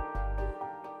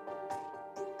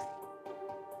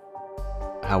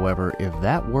 However, if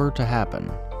that were to happen,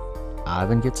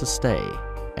 Ivan gets a stay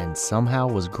and somehow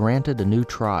was granted a new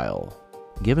trial.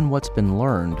 Given what's been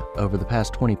learned over the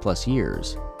past 20+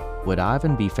 years, would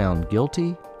Ivan be found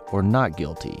guilty or not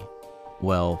guilty?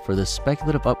 Well, for this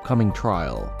speculative upcoming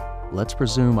trial, let's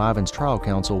presume Ivan's trial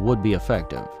counsel would be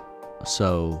effective.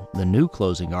 So, the new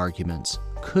closing arguments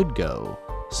could go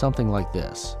something like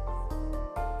this.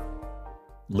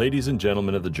 Ladies and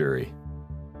gentlemen of the jury,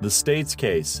 the state's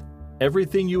case,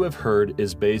 everything you have heard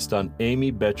is based on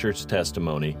Amy Betcher's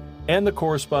testimony and the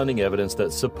corresponding evidence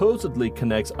that supposedly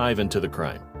connects Ivan to the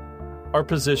crime. Our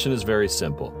position is very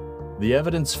simple. The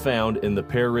evidence found in the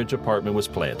Pear Ridge apartment was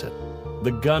planted.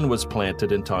 The gun was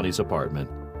planted in Tawny's apartment.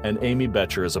 and Amy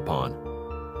Boettcher is a pawn.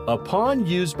 A pawn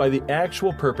used by the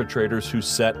actual perpetrators who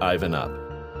set Ivan up.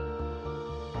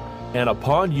 And a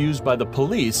pawn used by the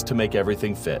police to make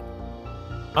everything fit.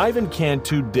 Ivan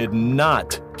Cantu did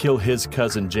not kill his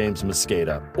cousin James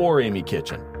Mosqueda or Amy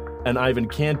Kitchen, and Ivan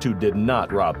Cantu did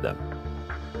not rob them.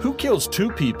 Who kills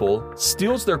two people,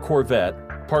 steals their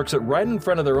Corvette, parks it right in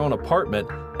front of their own apartment,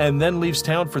 and then leaves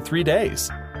town for 3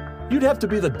 days? You'd have to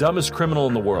be the dumbest criminal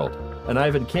in the world, and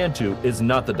Ivan Cantu is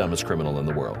not the dumbest criminal in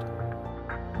the world.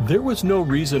 There was no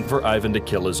reason for Ivan to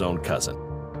kill his own cousin.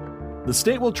 The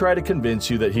state will try to convince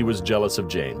you that he was jealous of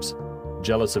James.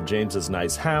 Jealous of James's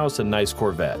nice house and nice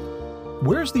Corvette.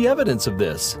 Where's the evidence of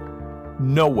this?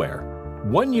 Nowhere.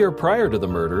 1 year prior to the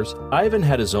murders, Ivan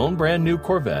had his own brand new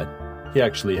Corvette. He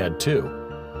actually had two.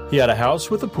 He had a house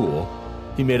with a pool.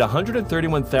 He made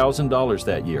 $131,000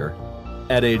 that year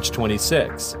at age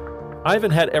 26.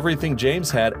 Ivan had everything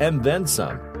James had and then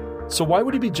some. So why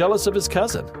would he be jealous of his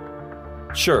cousin?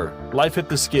 Sure, life hit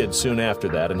the skid soon after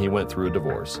that and he went through a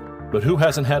divorce. But who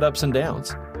hasn't had ups and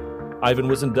downs? Ivan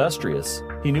was industrious.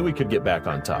 He knew he could get back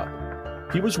on top.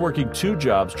 He was working 2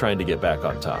 jobs trying to get back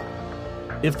on top.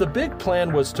 If the big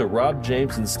plan was to rob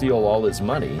James and steal all his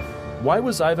money, why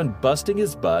was Ivan busting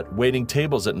his butt, waiting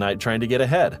tables at night trying to get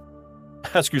ahead?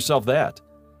 Ask yourself that.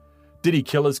 Did he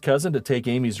kill his cousin to take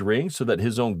Amy's ring so that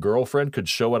his own girlfriend could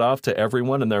show it off to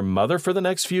everyone and their mother for the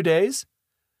next few days?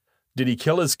 Did he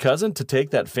kill his cousin to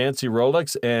take that fancy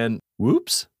Rolex and,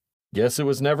 whoops, guess it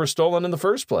was never stolen in the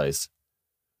first place?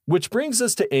 Which brings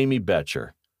us to Amy Boettcher.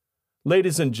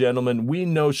 Ladies and gentlemen, we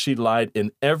know she lied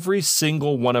in every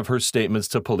single one of her statements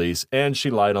to police, and she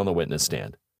lied on the witness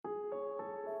stand.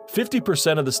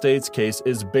 50% of the state's case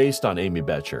is based on Amy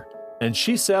Boettcher, and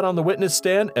she sat on the witness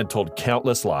stand and told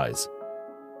countless lies.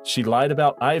 She lied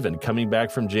about Ivan coming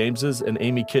back from James's and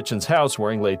Amy Kitchen's house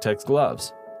wearing latex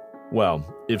gloves. Well,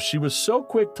 if she was so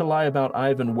quick to lie about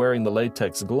Ivan wearing the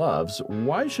latex gloves,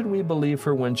 why should we believe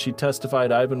her when she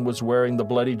testified Ivan was wearing the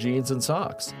bloody jeans and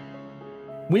socks?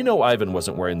 We know Ivan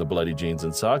wasn't wearing the bloody jeans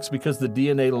and socks because the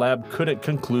DNA lab couldn't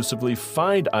conclusively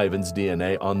find Ivan's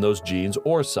DNA on those jeans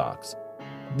or socks.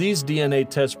 These DNA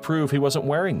tests prove he wasn't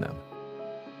wearing them.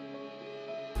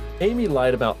 Amy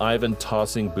lied about Ivan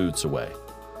tossing boots away.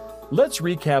 Let's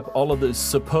recap all of this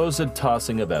supposed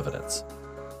tossing of evidence.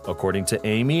 According to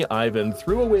Amy, Ivan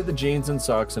threw away the jeans and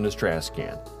socks in his trash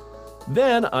can.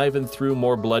 Then Ivan threw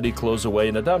more bloody clothes away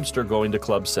in a dumpster going to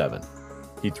Club 7.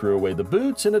 He threw away the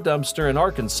boots in a dumpster in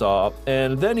Arkansas,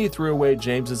 and then he threw away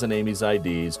James's and Amy's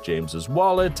IDs, James's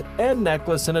wallet, and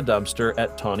necklace in a dumpster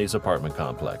at Tawny's apartment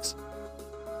complex.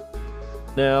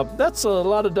 Now, that's a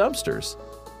lot of dumpsters.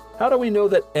 How do we know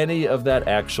that any of that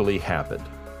actually happened?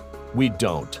 We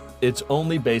don't. It's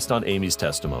only based on Amy's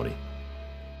testimony.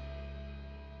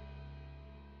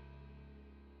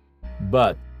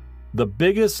 But the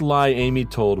biggest lie Amy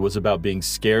told was about being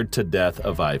scared to death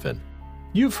of Ivan.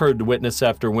 You've heard witness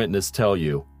after witness tell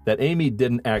you that Amy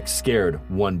didn't act scared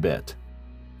one bit.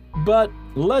 But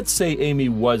let's say Amy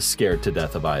was scared to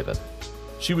death of Ivan.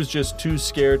 She was just too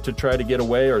scared to try to get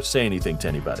away or say anything to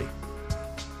anybody.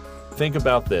 Think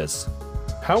about this.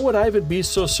 How would Ivan be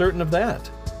so certain of that?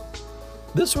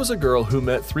 This was a girl who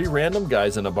met 3 random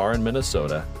guys in a bar in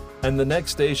Minnesota, and the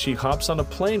next day she hops on a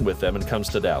plane with them and comes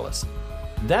to Dallas.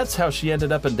 That's how she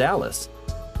ended up in Dallas.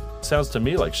 Sounds to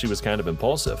me like she was kind of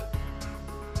impulsive.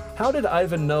 How did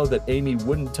Ivan know that Amy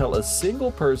wouldn't tell a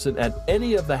single person at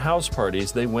any of the house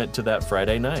parties they went to that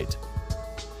Friday night?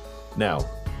 Now,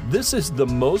 this is the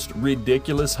most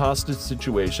ridiculous hostage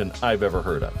situation I've ever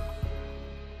heard of.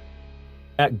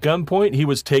 At gunpoint, he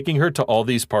was taking her to all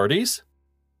these parties?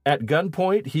 At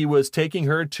gunpoint, he was taking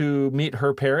her to meet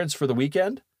her parents for the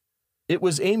weekend? It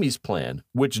was Amy's plan,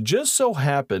 which just so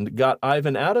happened got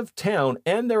Ivan out of town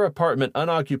and their apartment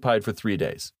unoccupied for 3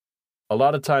 days. A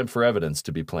lot of time for evidence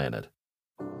to be planted.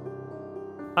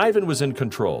 Ivan was in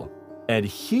control, and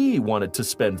he wanted to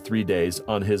spend 3 days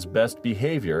on his best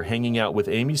behavior hanging out with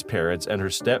Amy's parents, and her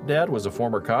stepdad was a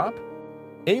former cop?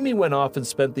 Amy went off and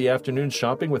spent the afternoon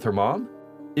shopping with her mom?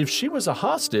 If she was a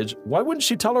hostage, why wouldn't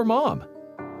she tell her mom?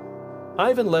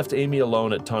 Ivan left Amy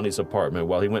alone at Tawny's apartment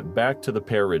while he went back to the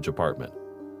Pear Ridge apartment.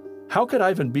 How could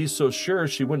Ivan be so sure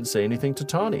she wouldn't say anything to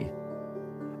Tawny?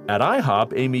 At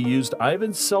IHOP, Amy used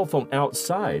Ivan's cell phone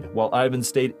outside while Ivan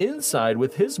stayed inside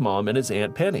with his mom and his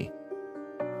Aunt Penny.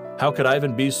 How could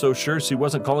Ivan be so sure she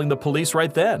wasn't calling the police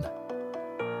right then?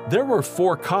 There were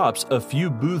 4 cops a few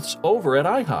booths over at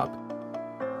IHOP.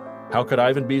 How could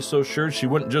Ivan be so sure she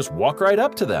wouldn't just walk right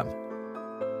up to them?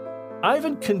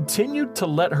 Ivan continued to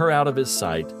let her out of his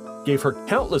sight, gave her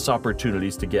countless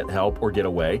opportunities to get help or get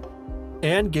away,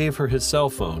 and gave her his cell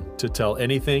phone to tell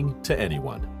anything to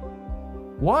anyone.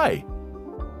 Why?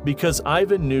 Because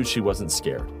Ivan knew she wasn't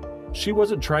scared. She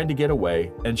wasn't trying to get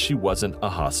away, and she wasn't a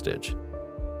hostage.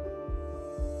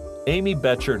 Amy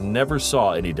Boettcher never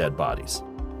saw any dead bodies.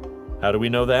 How do we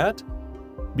know that?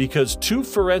 Because 2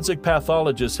 forensic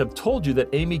pathologists have told you that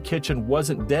Amy Kitchen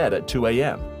wasn't dead at 2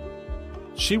 a.m.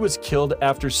 She was killed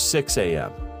after 6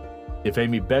 a.m. If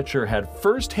Amy Boettcher had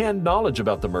first-hand knowledge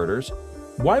about the murders,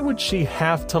 why would she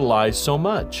have to lie so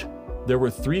much? There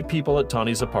were 3 people at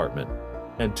Tawny's apartment,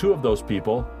 and 2 of those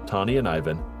people, Tawny and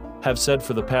Ivan, have said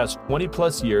for the past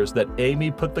 20-plus years that Amy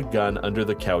put the gun under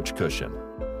the couch cushion.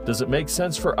 Does it make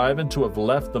sense for Ivan to have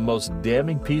left the most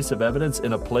damning piece of evidence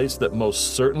in a place that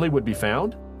most certainly would be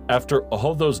found after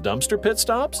all those dumpster pit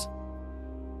stops?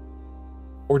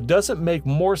 Or does it make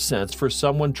more sense for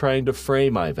someone trying to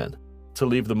frame Ivan to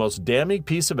leave the most damning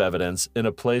piece of evidence in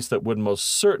a place that would most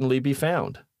certainly be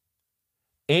found?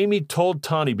 Amy told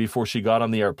Tawny before she got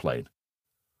on the airplane,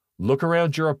 "Look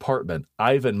around your apartment.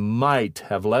 Ivan might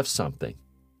have left something."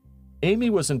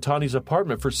 Amy was in Tawny's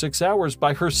apartment for 6 hours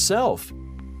by herself.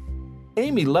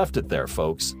 Amy left it there,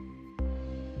 folks.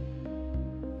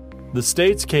 The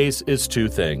state's case is 2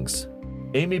 things: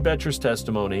 Amy Boettcher's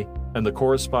testimony and the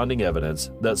corresponding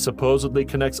evidence that supposedly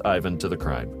connects Ivan to the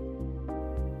crime.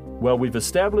 Well, we've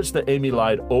established that Amy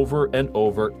lied over and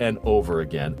over and over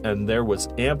again, and there was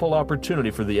ample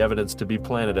opportunity for the evidence to be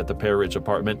planted at the Pear Ridge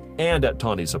apartment and at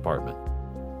Tawny's apartment.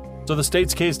 So the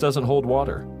state's case doesn't hold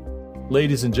water.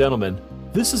 Ladies and gentlemen,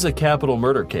 this is a capital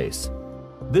murder case.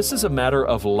 This is a matter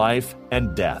of life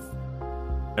and death.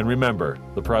 And remember,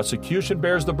 the prosecution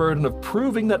bears the burden of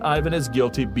proving that Ivan is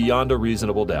guilty beyond a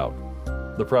reasonable doubt.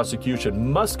 The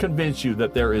prosecution must convince you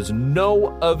that there is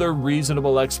no other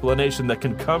reasonable explanation that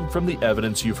can come from the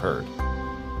evidence you've heard.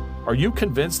 Are you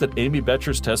convinced that Amy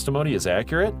Boettcher's testimony is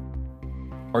accurate?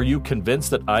 Are you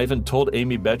convinced that Ivan told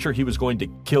Amy Boettcher he was going to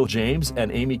kill James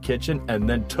and Amy Kitchen and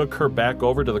then took her back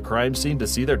over to the crime scene to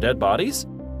see their dead bodies?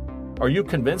 Are you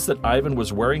convinced that Ivan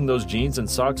was wearing those jeans and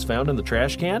socks found in the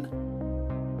trash can?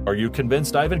 Are you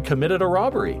convinced Ivan committed a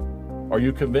robbery? Are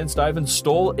you convinced Ivan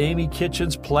stole Amy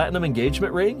Kitchen's platinum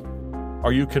engagement ring?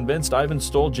 Are you convinced Ivan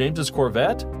stole James's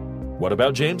Corvette? What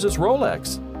about James's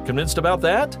Rolex? Convinced about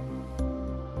that?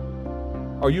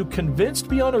 Are you convinced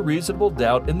beyond a reasonable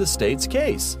doubt in the state's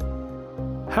case?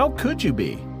 How could you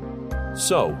be?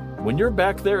 So, when you're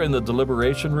back there in the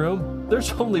deliberation room,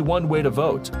 there's only one way to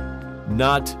vote: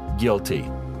 not guilty.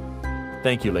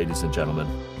 Thank you, ladies and gentlemen.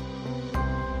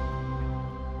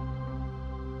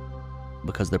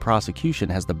 Because the prosecution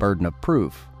has the burden of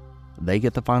proof, they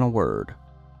get the final word.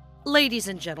 Ladies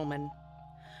and gentlemen,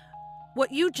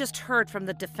 what you just heard from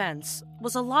the defense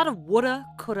was a lot of woulda,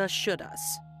 coulda, shouldas.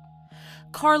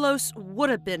 Carlos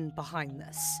would have been behind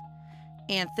this.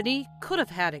 Anthony could have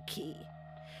had a key.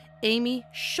 Amy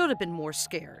should have been more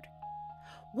scared.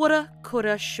 Woulda,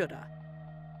 coulda, shoulda.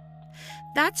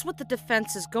 That's what the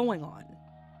defense is going on,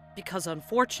 because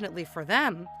unfortunately for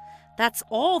them, that's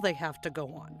all they have to go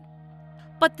on.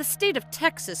 But the state of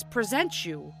Texas presents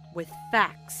you with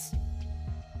facts.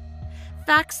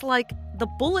 Facts like the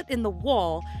bullet in the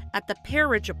wall at the Pear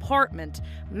Ridge apartment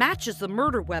matches the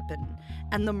murder weapon,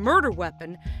 and the murder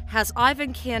weapon has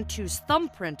Ivan Cantu's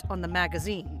thumbprint on the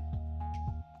magazine.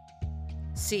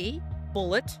 See?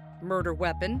 Bullet, murder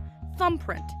weapon,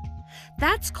 thumbprint.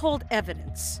 That's called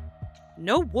evidence.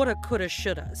 No woulda, coulda,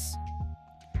 shouldas.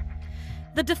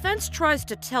 The defense tries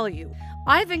to tell you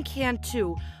Ivan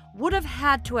Cantu would have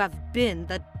had to have been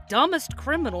the dumbest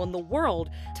criminal in the world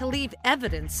to leave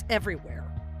evidence everywhere.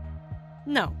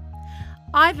 No,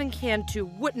 Ivan Cantu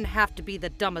wouldn't have to be the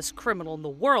dumbest criminal in the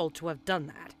world to have done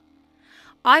that.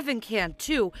 Ivan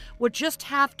Cantu would just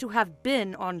have to have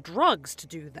been on drugs to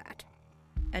do that.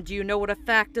 And do you know what a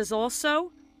fact is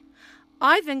also?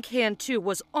 Ivan Cantu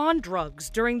was on drugs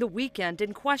during the weekend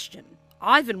in question.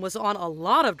 Ivan was on a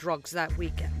lot of drugs that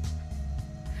weekend.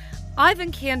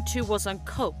 Ivan Cantu was on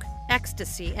coke,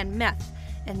 ecstasy, and meth,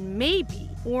 and maybe,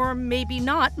 or maybe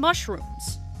not,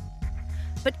 mushrooms.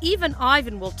 But even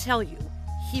Ivan will tell you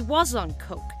he was on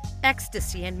coke,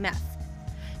 ecstasy, and meth.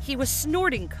 He was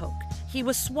snorting coke, he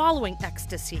was swallowing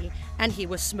ecstasy, and he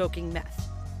was smoking meth.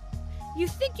 You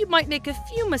think you might make a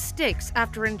few mistakes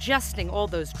after ingesting all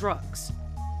those drugs.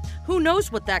 Who knows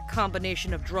what that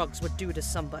combination of drugs would do to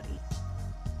somebody?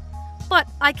 But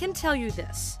I can tell you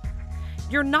this.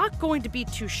 You're not going to be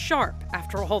too sharp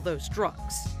after all those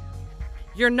drugs.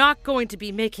 You're not going to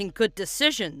be making good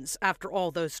decisions after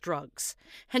all those drugs.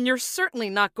 And you're certainly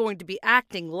not going to be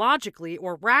acting logically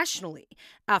or rationally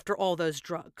after all those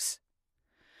drugs.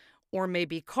 Or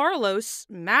maybe Carlos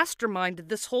masterminded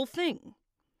this whole thing.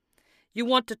 You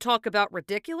want to talk about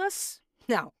ridiculous?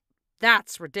 Now,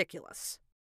 that's ridiculous.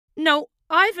 No,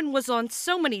 Ivan was on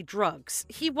so many drugs,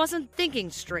 he wasn't thinking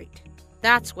straight.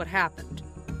 That's what happened.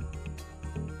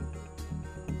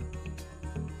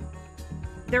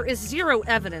 There is zero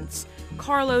evidence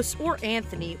Carlos or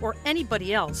Anthony or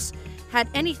anybody else had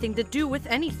anything to do with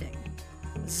anything.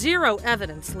 Zero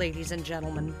evidence, ladies and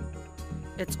gentlemen.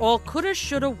 It's all coulda,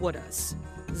 shoulda, wouldas.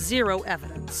 Zero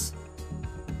evidence.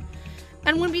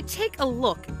 And when we take a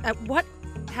look at what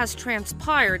has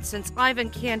transpired since Ivan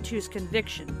Cantu's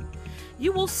conviction,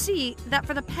 you will see that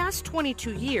for the past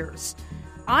 22 years,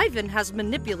 Ivan has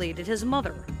manipulated his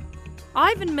mother.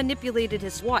 Ivan manipulated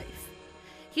his wife.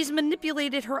 He's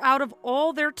manipulated her out of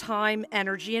all their time,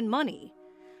 energy, and money.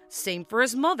 Same for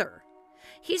his mother.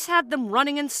 He's had them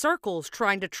running in circles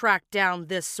trying to track down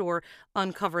this or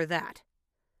uncover that.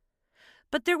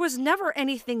 But there was never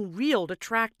anything real to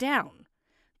track down.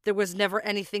 There was never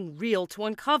anything real to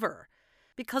uncover,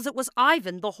 because it was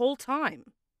Ivan the whole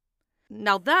time.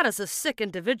 Now that is a sick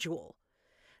individual.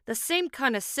 The same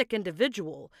kind of sick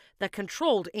individual that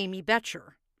controlled Amy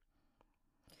Boettcher.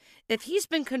 If he's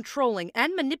been controlling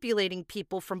and manipulating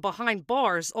people from behind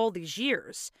bars all these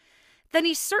years, then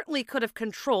he certainly could have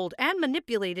controlled and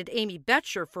manipulated Amy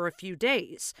Boettcher for a few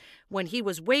days when he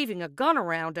was waving a gun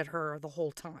around at her the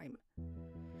whole time.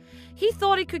 He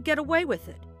thought he could get away with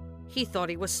it. He thought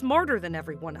he was smarter than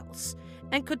everyone else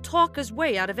and could talk his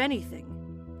way out of anything.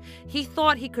 He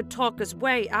thought he could talk his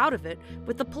way out of it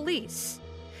with the police.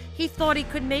 He thought he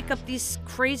could make up these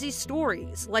crazy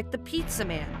stories like the Pizza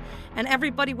Man, and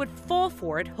everybody would fall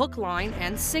for it hook, line,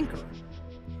 and sinker.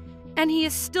 And he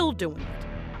is still doing it.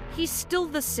 He's still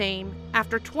the same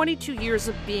after 22 years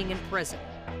of being in prison.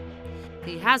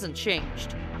 He hasn't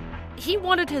changed. He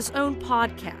wanted his own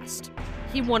podcast.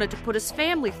 He wanted to put his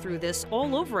family through this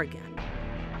all over again.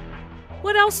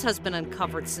 What else has been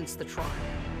uncovered since the trial?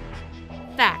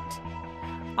 Fact.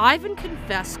 Ivan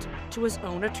confessed to his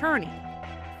own attorney.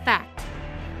 Fact.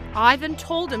 Ivan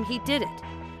told him he did it.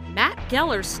 Matt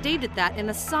Geller stated that in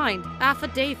a signed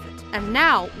affidavit, and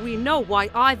now we know why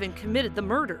Ivan committed the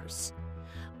murders.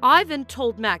 Ivan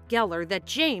told Matt Geller that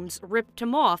James ripped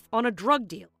him off on a drug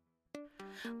deal.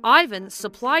 Ivan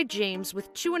supplied James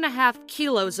with 2.5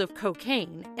 kilos of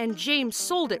cocaine, and James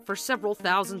sold it for several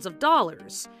thousands of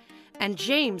dollars, and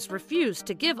James refused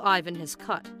to give Ivan his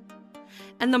cut.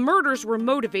 And the murders were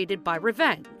motivated by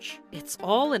revenge. It's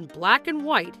all in black and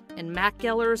white in Matt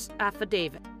Geller's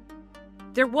affidavit.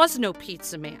 There was no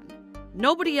Pizza Man.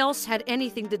 Nobody else had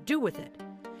anything to do with it.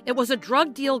 It was a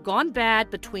drug deal gone bad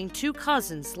between two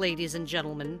cousins, ladies and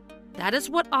gentlemen. That is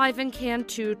what Ivan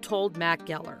Cantu told Matt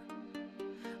Geller.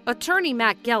 Attorney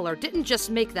Matt Geller didn't just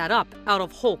make that up out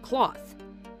of whole cloth.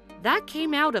 That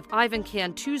came out of Ivan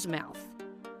Cantu's mouth.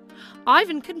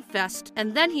 Ivan confessed,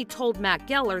 and then he told Matt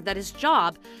Geller that his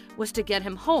job was to get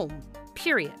him home,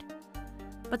 period.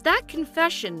 But that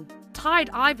confession tied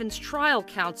Ivan's trial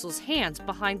counsel's hands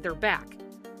behind their back.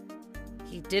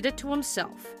 He did it to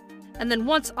himself. And then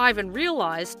once Ivan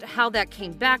realized how that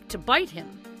came back to bite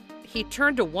him, he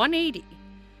turned a 180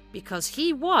 because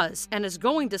he was and is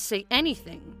going to say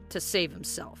anything to save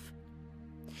himself.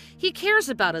 He cares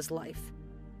about his life,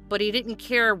 but he didn't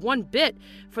care one bit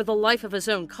for the life of his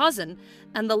own cousin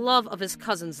and the love of his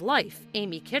cousin's life,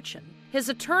 Amy Kitchen. His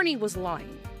attorney was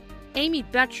lying. Amy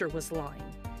Boettcher was lying.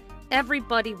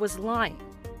 Everybody was lying.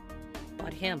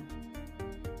 But him.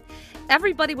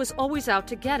 Everybody was always out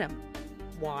to get him.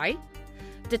 Why?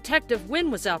 Detective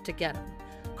Wynn was out to get him.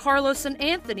 Carlos and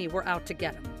Anthony were out to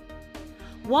get him.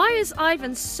 Why is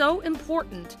Ivan so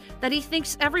important that he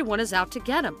thinks everyone is out to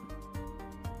get him?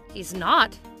 He's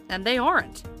not, and they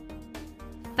aren't.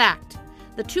 Fact.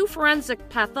 The two forensic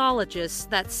pathologists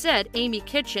that said Amy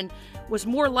Kitchen was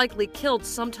more likely killed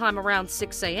sometime around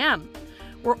 6 a.m.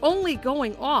 were only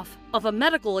going off of a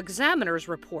medical examiner's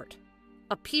report.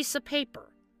 A piece of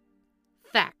paper.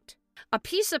 Fact. A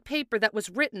piece of paper that was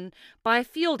written by a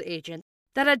field agent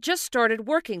that had just started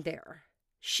working there.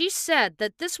 She said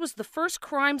that this was the first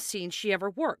crime scene she ever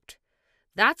worked.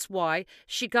 That's why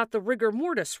she got the rigor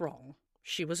mortis wrong.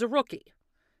 She was a rookie.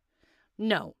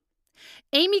 No.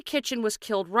 Amy Kitchen was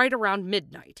killed right around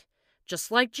midnight, just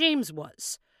like James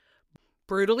was.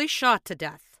 Brutally shot to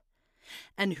death.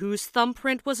 And whose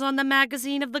thumbprint was on the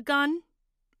magazine of the gun?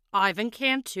 Ivan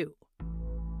Cantu.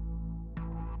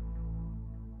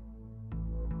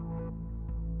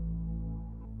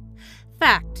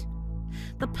 Fact.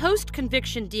 The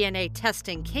post-conviction DNA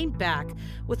testing came back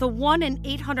with a 1 in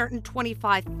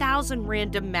 825,000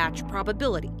 random match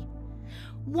probability.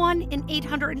 1 in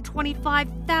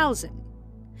 825,000.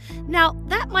 Now,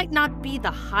 that might not be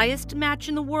the highest match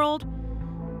in the world,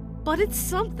 but it's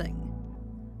something.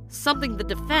 Something the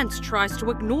defense tries to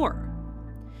ignore.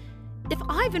 If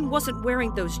Ivan wasn't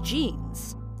wearing those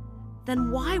jeans,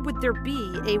 then why would there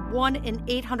be a 1 in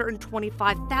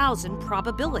 825,000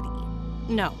 probability?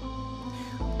 No.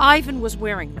 Ivan was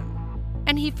wearing them,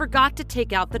 and he forgot to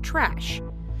take out the trash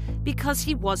because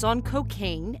he was on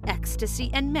cocaine, ecstasy,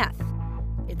 and meth.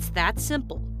 It's that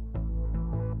simple.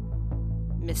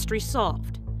 Mystery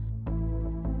solved.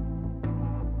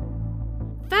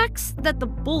 Facts that the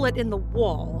bullet in the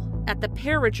wall at the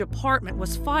Parridge apartment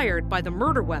was fired by the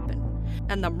murder weapon,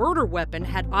 and the murder weapon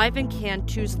had Ivan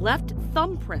Cantu's left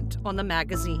thumbprint on the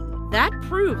magazine. That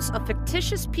proves a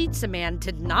fictitious pizza man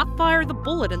did not fire the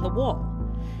bullet in the wall.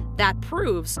 That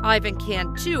proves Ivan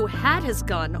Cantu had his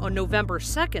gun on November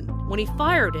 2nd when he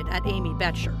fired it at Amy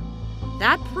Betcher.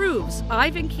 That proves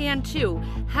Ivan Cantu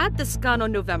had this gun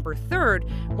on November 3rd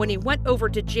when he went over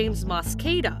to James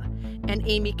Mosqueda and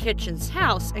Amy Kitchen's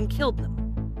house and killed them.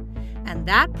 And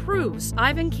that proves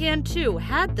Ivan Cantu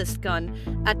had this gun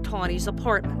at Tawny's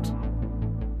apartment.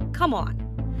 Come on,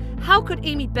 how could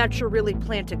Amy Betcher really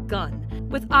plant a gun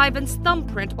with Ivan's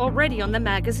thumbprint already on the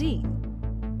magazine?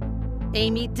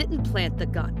 Amy didn't plant the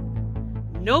gun.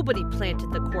 Nobody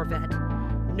planted the Corvette.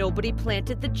 Nobody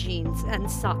planted the jeans and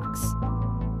socks.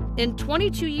 In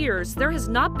 22 years, there has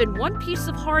not been one piece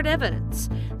of hard evidence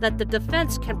that the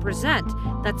defense can present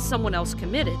that someone else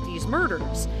committed these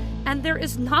murders, and there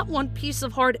is not one piece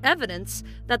of hard evidence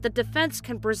that the defense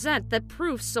can present that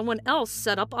proves someone else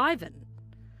set up Ivan.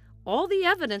 All the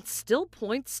evidence still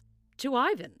points to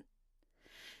Ivan.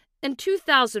 In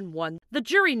 2001, the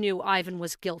jury knew Ivan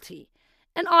was guilty,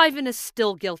 and Ivan is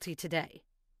still guilty today.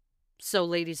 So,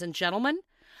 ladies and gentlemen,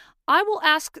 I will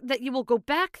ask that you will go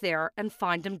back there and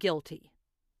find him guilty.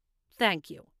 Thank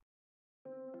you.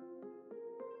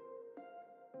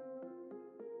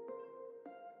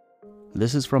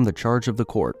 This is from the charge of the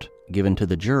court, given to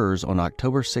the jurors on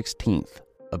October 16th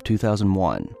of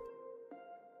 2001.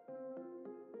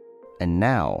 And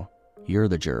now, you're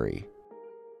the jury.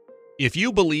 If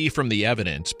you believe from the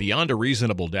evidence beyond a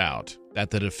reasonable doubt that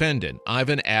the defendant,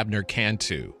 Ivan Abner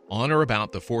Cantu, on or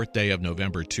about the 4th day of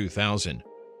November 2000,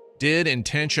 did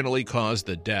intentionally cause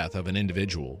the death of an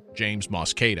individual, James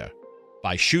Mosqueda,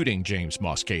 by shooting James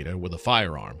Mosqueda with a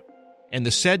firearm, and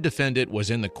the said defendant was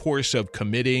in the course of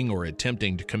committing or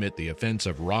attempting to commit the offense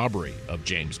of robbery of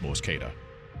James Mosqueda,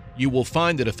 you will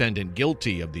find the defendant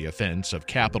guilty of the offense of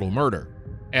capital murder,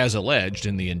 as alleged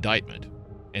in the indictment,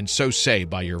 and so say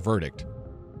by your verdict.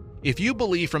 If you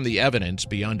believe from the evidence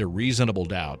beyond a reasonable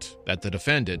doubt that the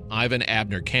defendant, Ivan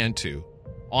Abner Cantu,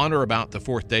 on or about the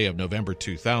 4th day of November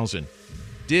 2000,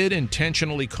 did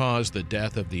intentionally cause the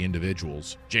death of the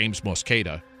individuals, James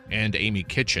Mosqueda and Amy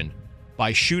Kitchen,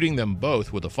 by shooting them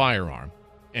both with a firearm,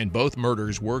 and both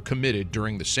murders were committed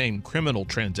during the same criminal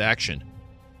transaction,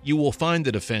 you will find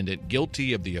the defendant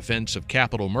guilty of the offense of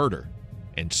capital murder,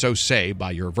 and so say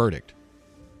by your verdict.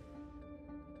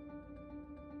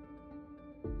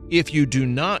 If you do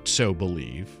not so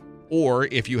believe, or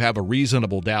if you have a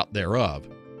reasonable doubt thereof,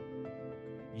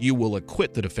 you will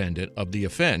acquit the defendant of the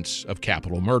offense of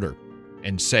capital murder,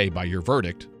 and say by your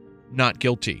verdict, not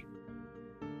guilty.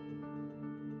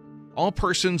 All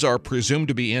persons are presumed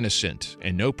to be innocent,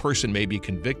 and no person may be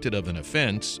convicted of an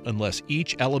offense unless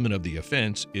each element of the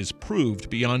offense is proved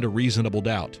beyond a reasonable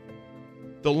doubt.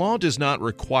 The law does not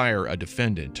require a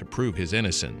defendant to prove his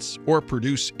innocence or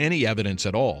produce any evidence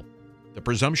at all. The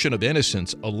presumption of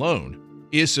innocence alone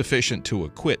is sufficient to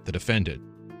acquit the defendant.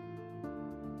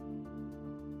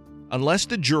 Unless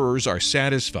the jurors are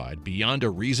satisfied beyond a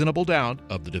reasonable doubt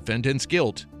of the defendant's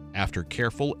guilt after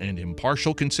careful and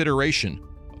impartial consideration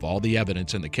of all the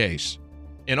evidence in the case.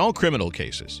 In all criminal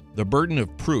cases, the burden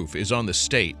of proof is on the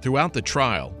state throughout the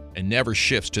trial and never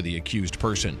shifts to the accused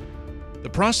person. The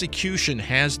prosecution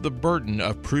has the burden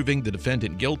of proving the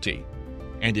defendant guilty,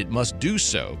 and it must do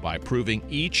so by proving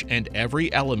each and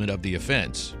every element of the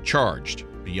offense charged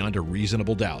beyond a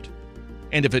reasonable doubt.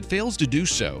 And if it fails to do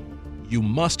so, you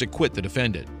must acquit the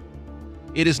defendant.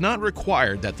 It is not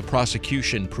required that the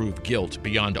prosecution prove guilt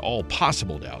beyond all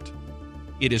possible doubt.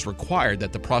 It is required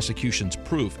that the prosecution's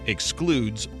proof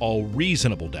excludes all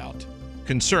reasonable doubt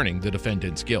concerning the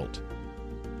defendant's guilt.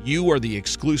 You are the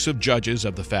exclusive judges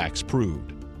of the facts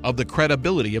proved, of the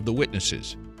credibility of the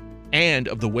witnesses, and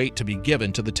of the weight to be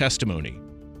given to the testimony.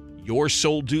 Your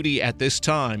sole duty at this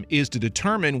time is to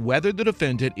determine whether the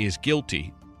defendant is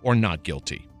guilty or not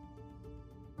guilty.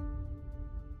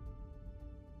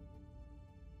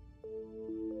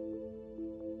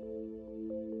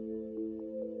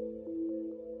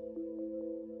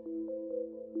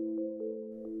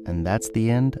 And that's the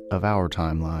end of our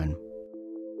timeline.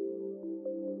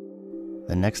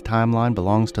 The next timeline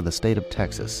belongs to the state of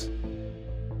Texas.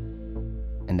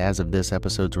 And as of this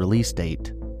episode's release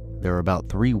date, there are about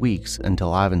 3 weeks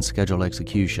until Ivan's scheduled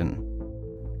execution.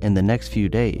 In the next few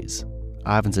days,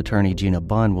 Ivan's attorney Gina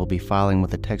Bunn will be filing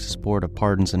with the Texas Board of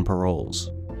Pardons and Paroles.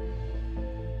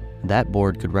 That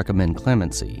board could recommend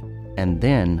clemency, and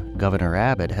then Governor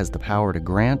Abbott has the power to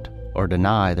grant or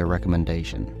deny their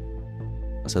recommendation.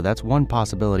 So that's one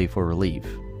possibility for relief.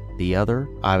 The other,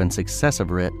 Ivan's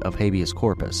successive writ of habeas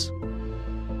corpus.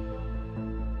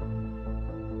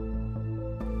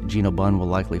 Gina Bunn will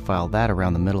likely file that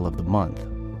around the middle of the month.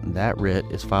 That writ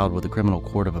is filed with the Criminal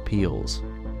Court of Appeals,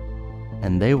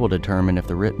 and they will determine if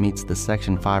the writ meets the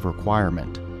Section 5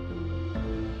 requirement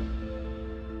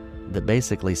that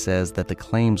basically says that the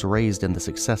claims raised in the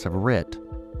successive writ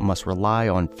must rely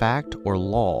on fact or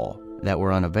law that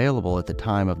were unavailable at the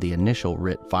time of the initial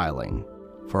writ filing.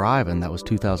 For Ivan, that was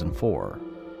 2004.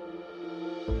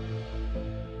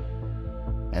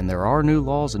 And there are new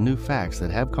laws and new facts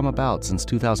that have come about since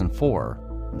 2004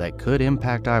 that could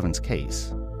impact Ivan's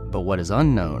case. But what is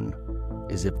unknown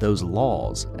is if those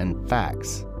laws and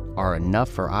facts are enough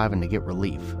for Ivan to get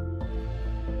relief.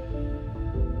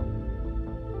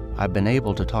 I've been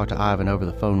able to talk to Ivan over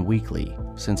the phone weekly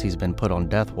since he's been put on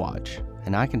death watch,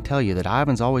 and I can tell you that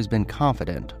Ivan's always been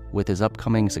confident with his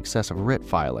upcoming successive writ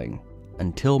filing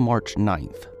until March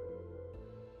 9th.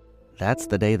 That's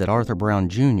the day that Arthur Brown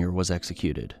Jr. was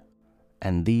executed,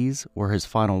 and these were his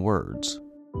final words.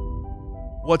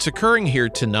 What's occurring here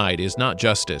tonight is not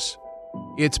justice.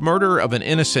 It's murder of an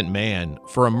innocent man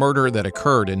for a murder that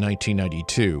occurred in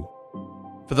 1992.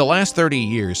 For the last 30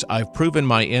 years, I've proven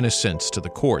my innocence to the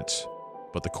courts,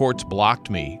 but the courts blocked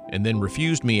me and then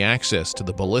refused me access to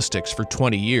the ballistics for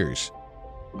 20 years.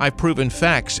 I've proven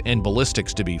facts and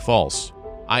ballistics to be false.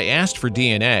 I asked for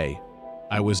DNA.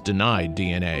 I was denied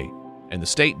DNA, and the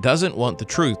state doesn't want the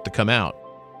truth to come out.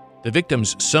 The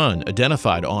victim's son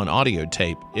identified on audio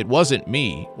tape it wasn't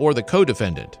me or the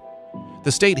co-defendant.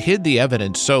 The state hid the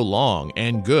evidence so long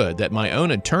and good that my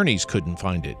own attorneys couldn't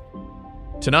find it.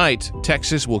 Tonight,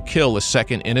 Texas will kill a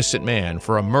second innocent man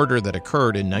for a murder that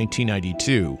occurred in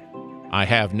 1992. I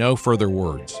have no further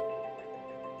words.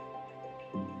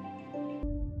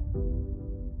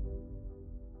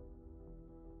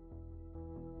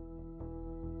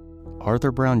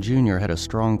 Arthur Brown Jr. had a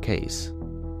strong case,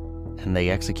 and they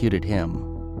executed him.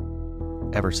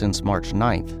 Ever since March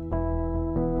 9th,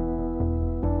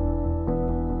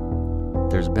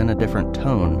 there's been a different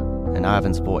tone in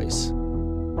Ivan's voice.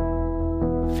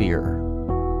 Fear.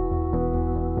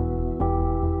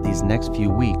 These next few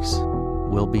weeks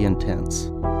will be intense,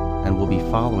 and we'll be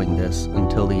following this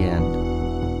until the end.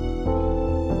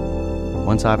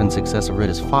 Once Ivan's successive writ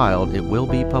is filed, it will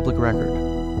be public record,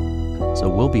 so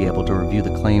we'll be able to review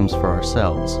the claims for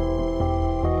ourselves,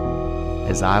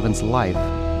 as Ivan's life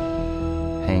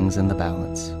hangs in the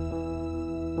balance.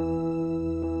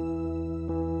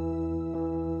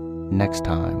 Next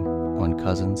time on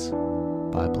Cousins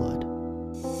by Blood.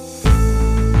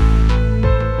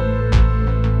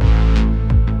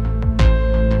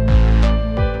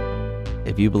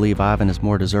 If you believe Ivan is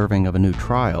more deserving of a new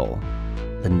trial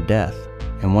than death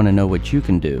and want to know what you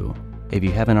can do, if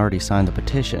you haven't already signed the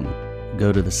petition,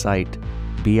 go to the site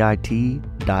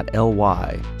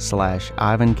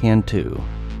bit.ly/IvanCan2.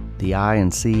 The I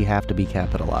and C have to be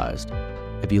capitalized.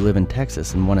 If you live in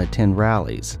Texas and want to attend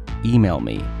rallies, email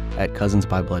me at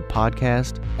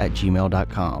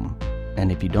cousinsbybloodpodcast@gmail.com.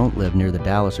 And if you don't live near the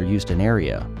Dallas or Houston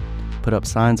area, put up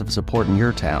signs of support in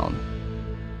your town.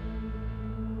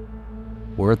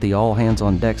 We're at the All Hands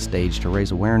on Deck stage to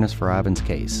raise awareness for Ivan's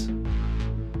case.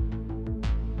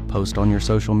 Post on your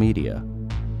social media.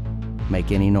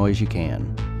 Make any noise you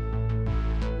can.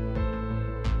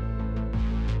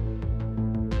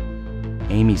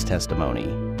 Amy's testimony,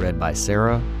 read by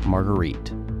Sarah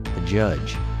Marguerite. The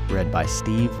judge, read by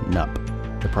Steve Knupp.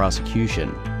 The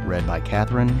prosecution, read by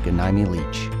Catherine Ganaimi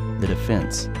Leach. The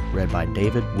defense, read by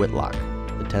David Whitlock.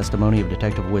 The testimony of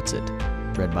Detective Whitsitt,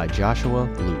 read by Joshua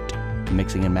Lute.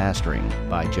 Mixing and mastering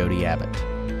by Jody Abbott.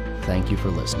 Thank you for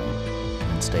listening,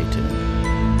 and stay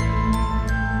tuned.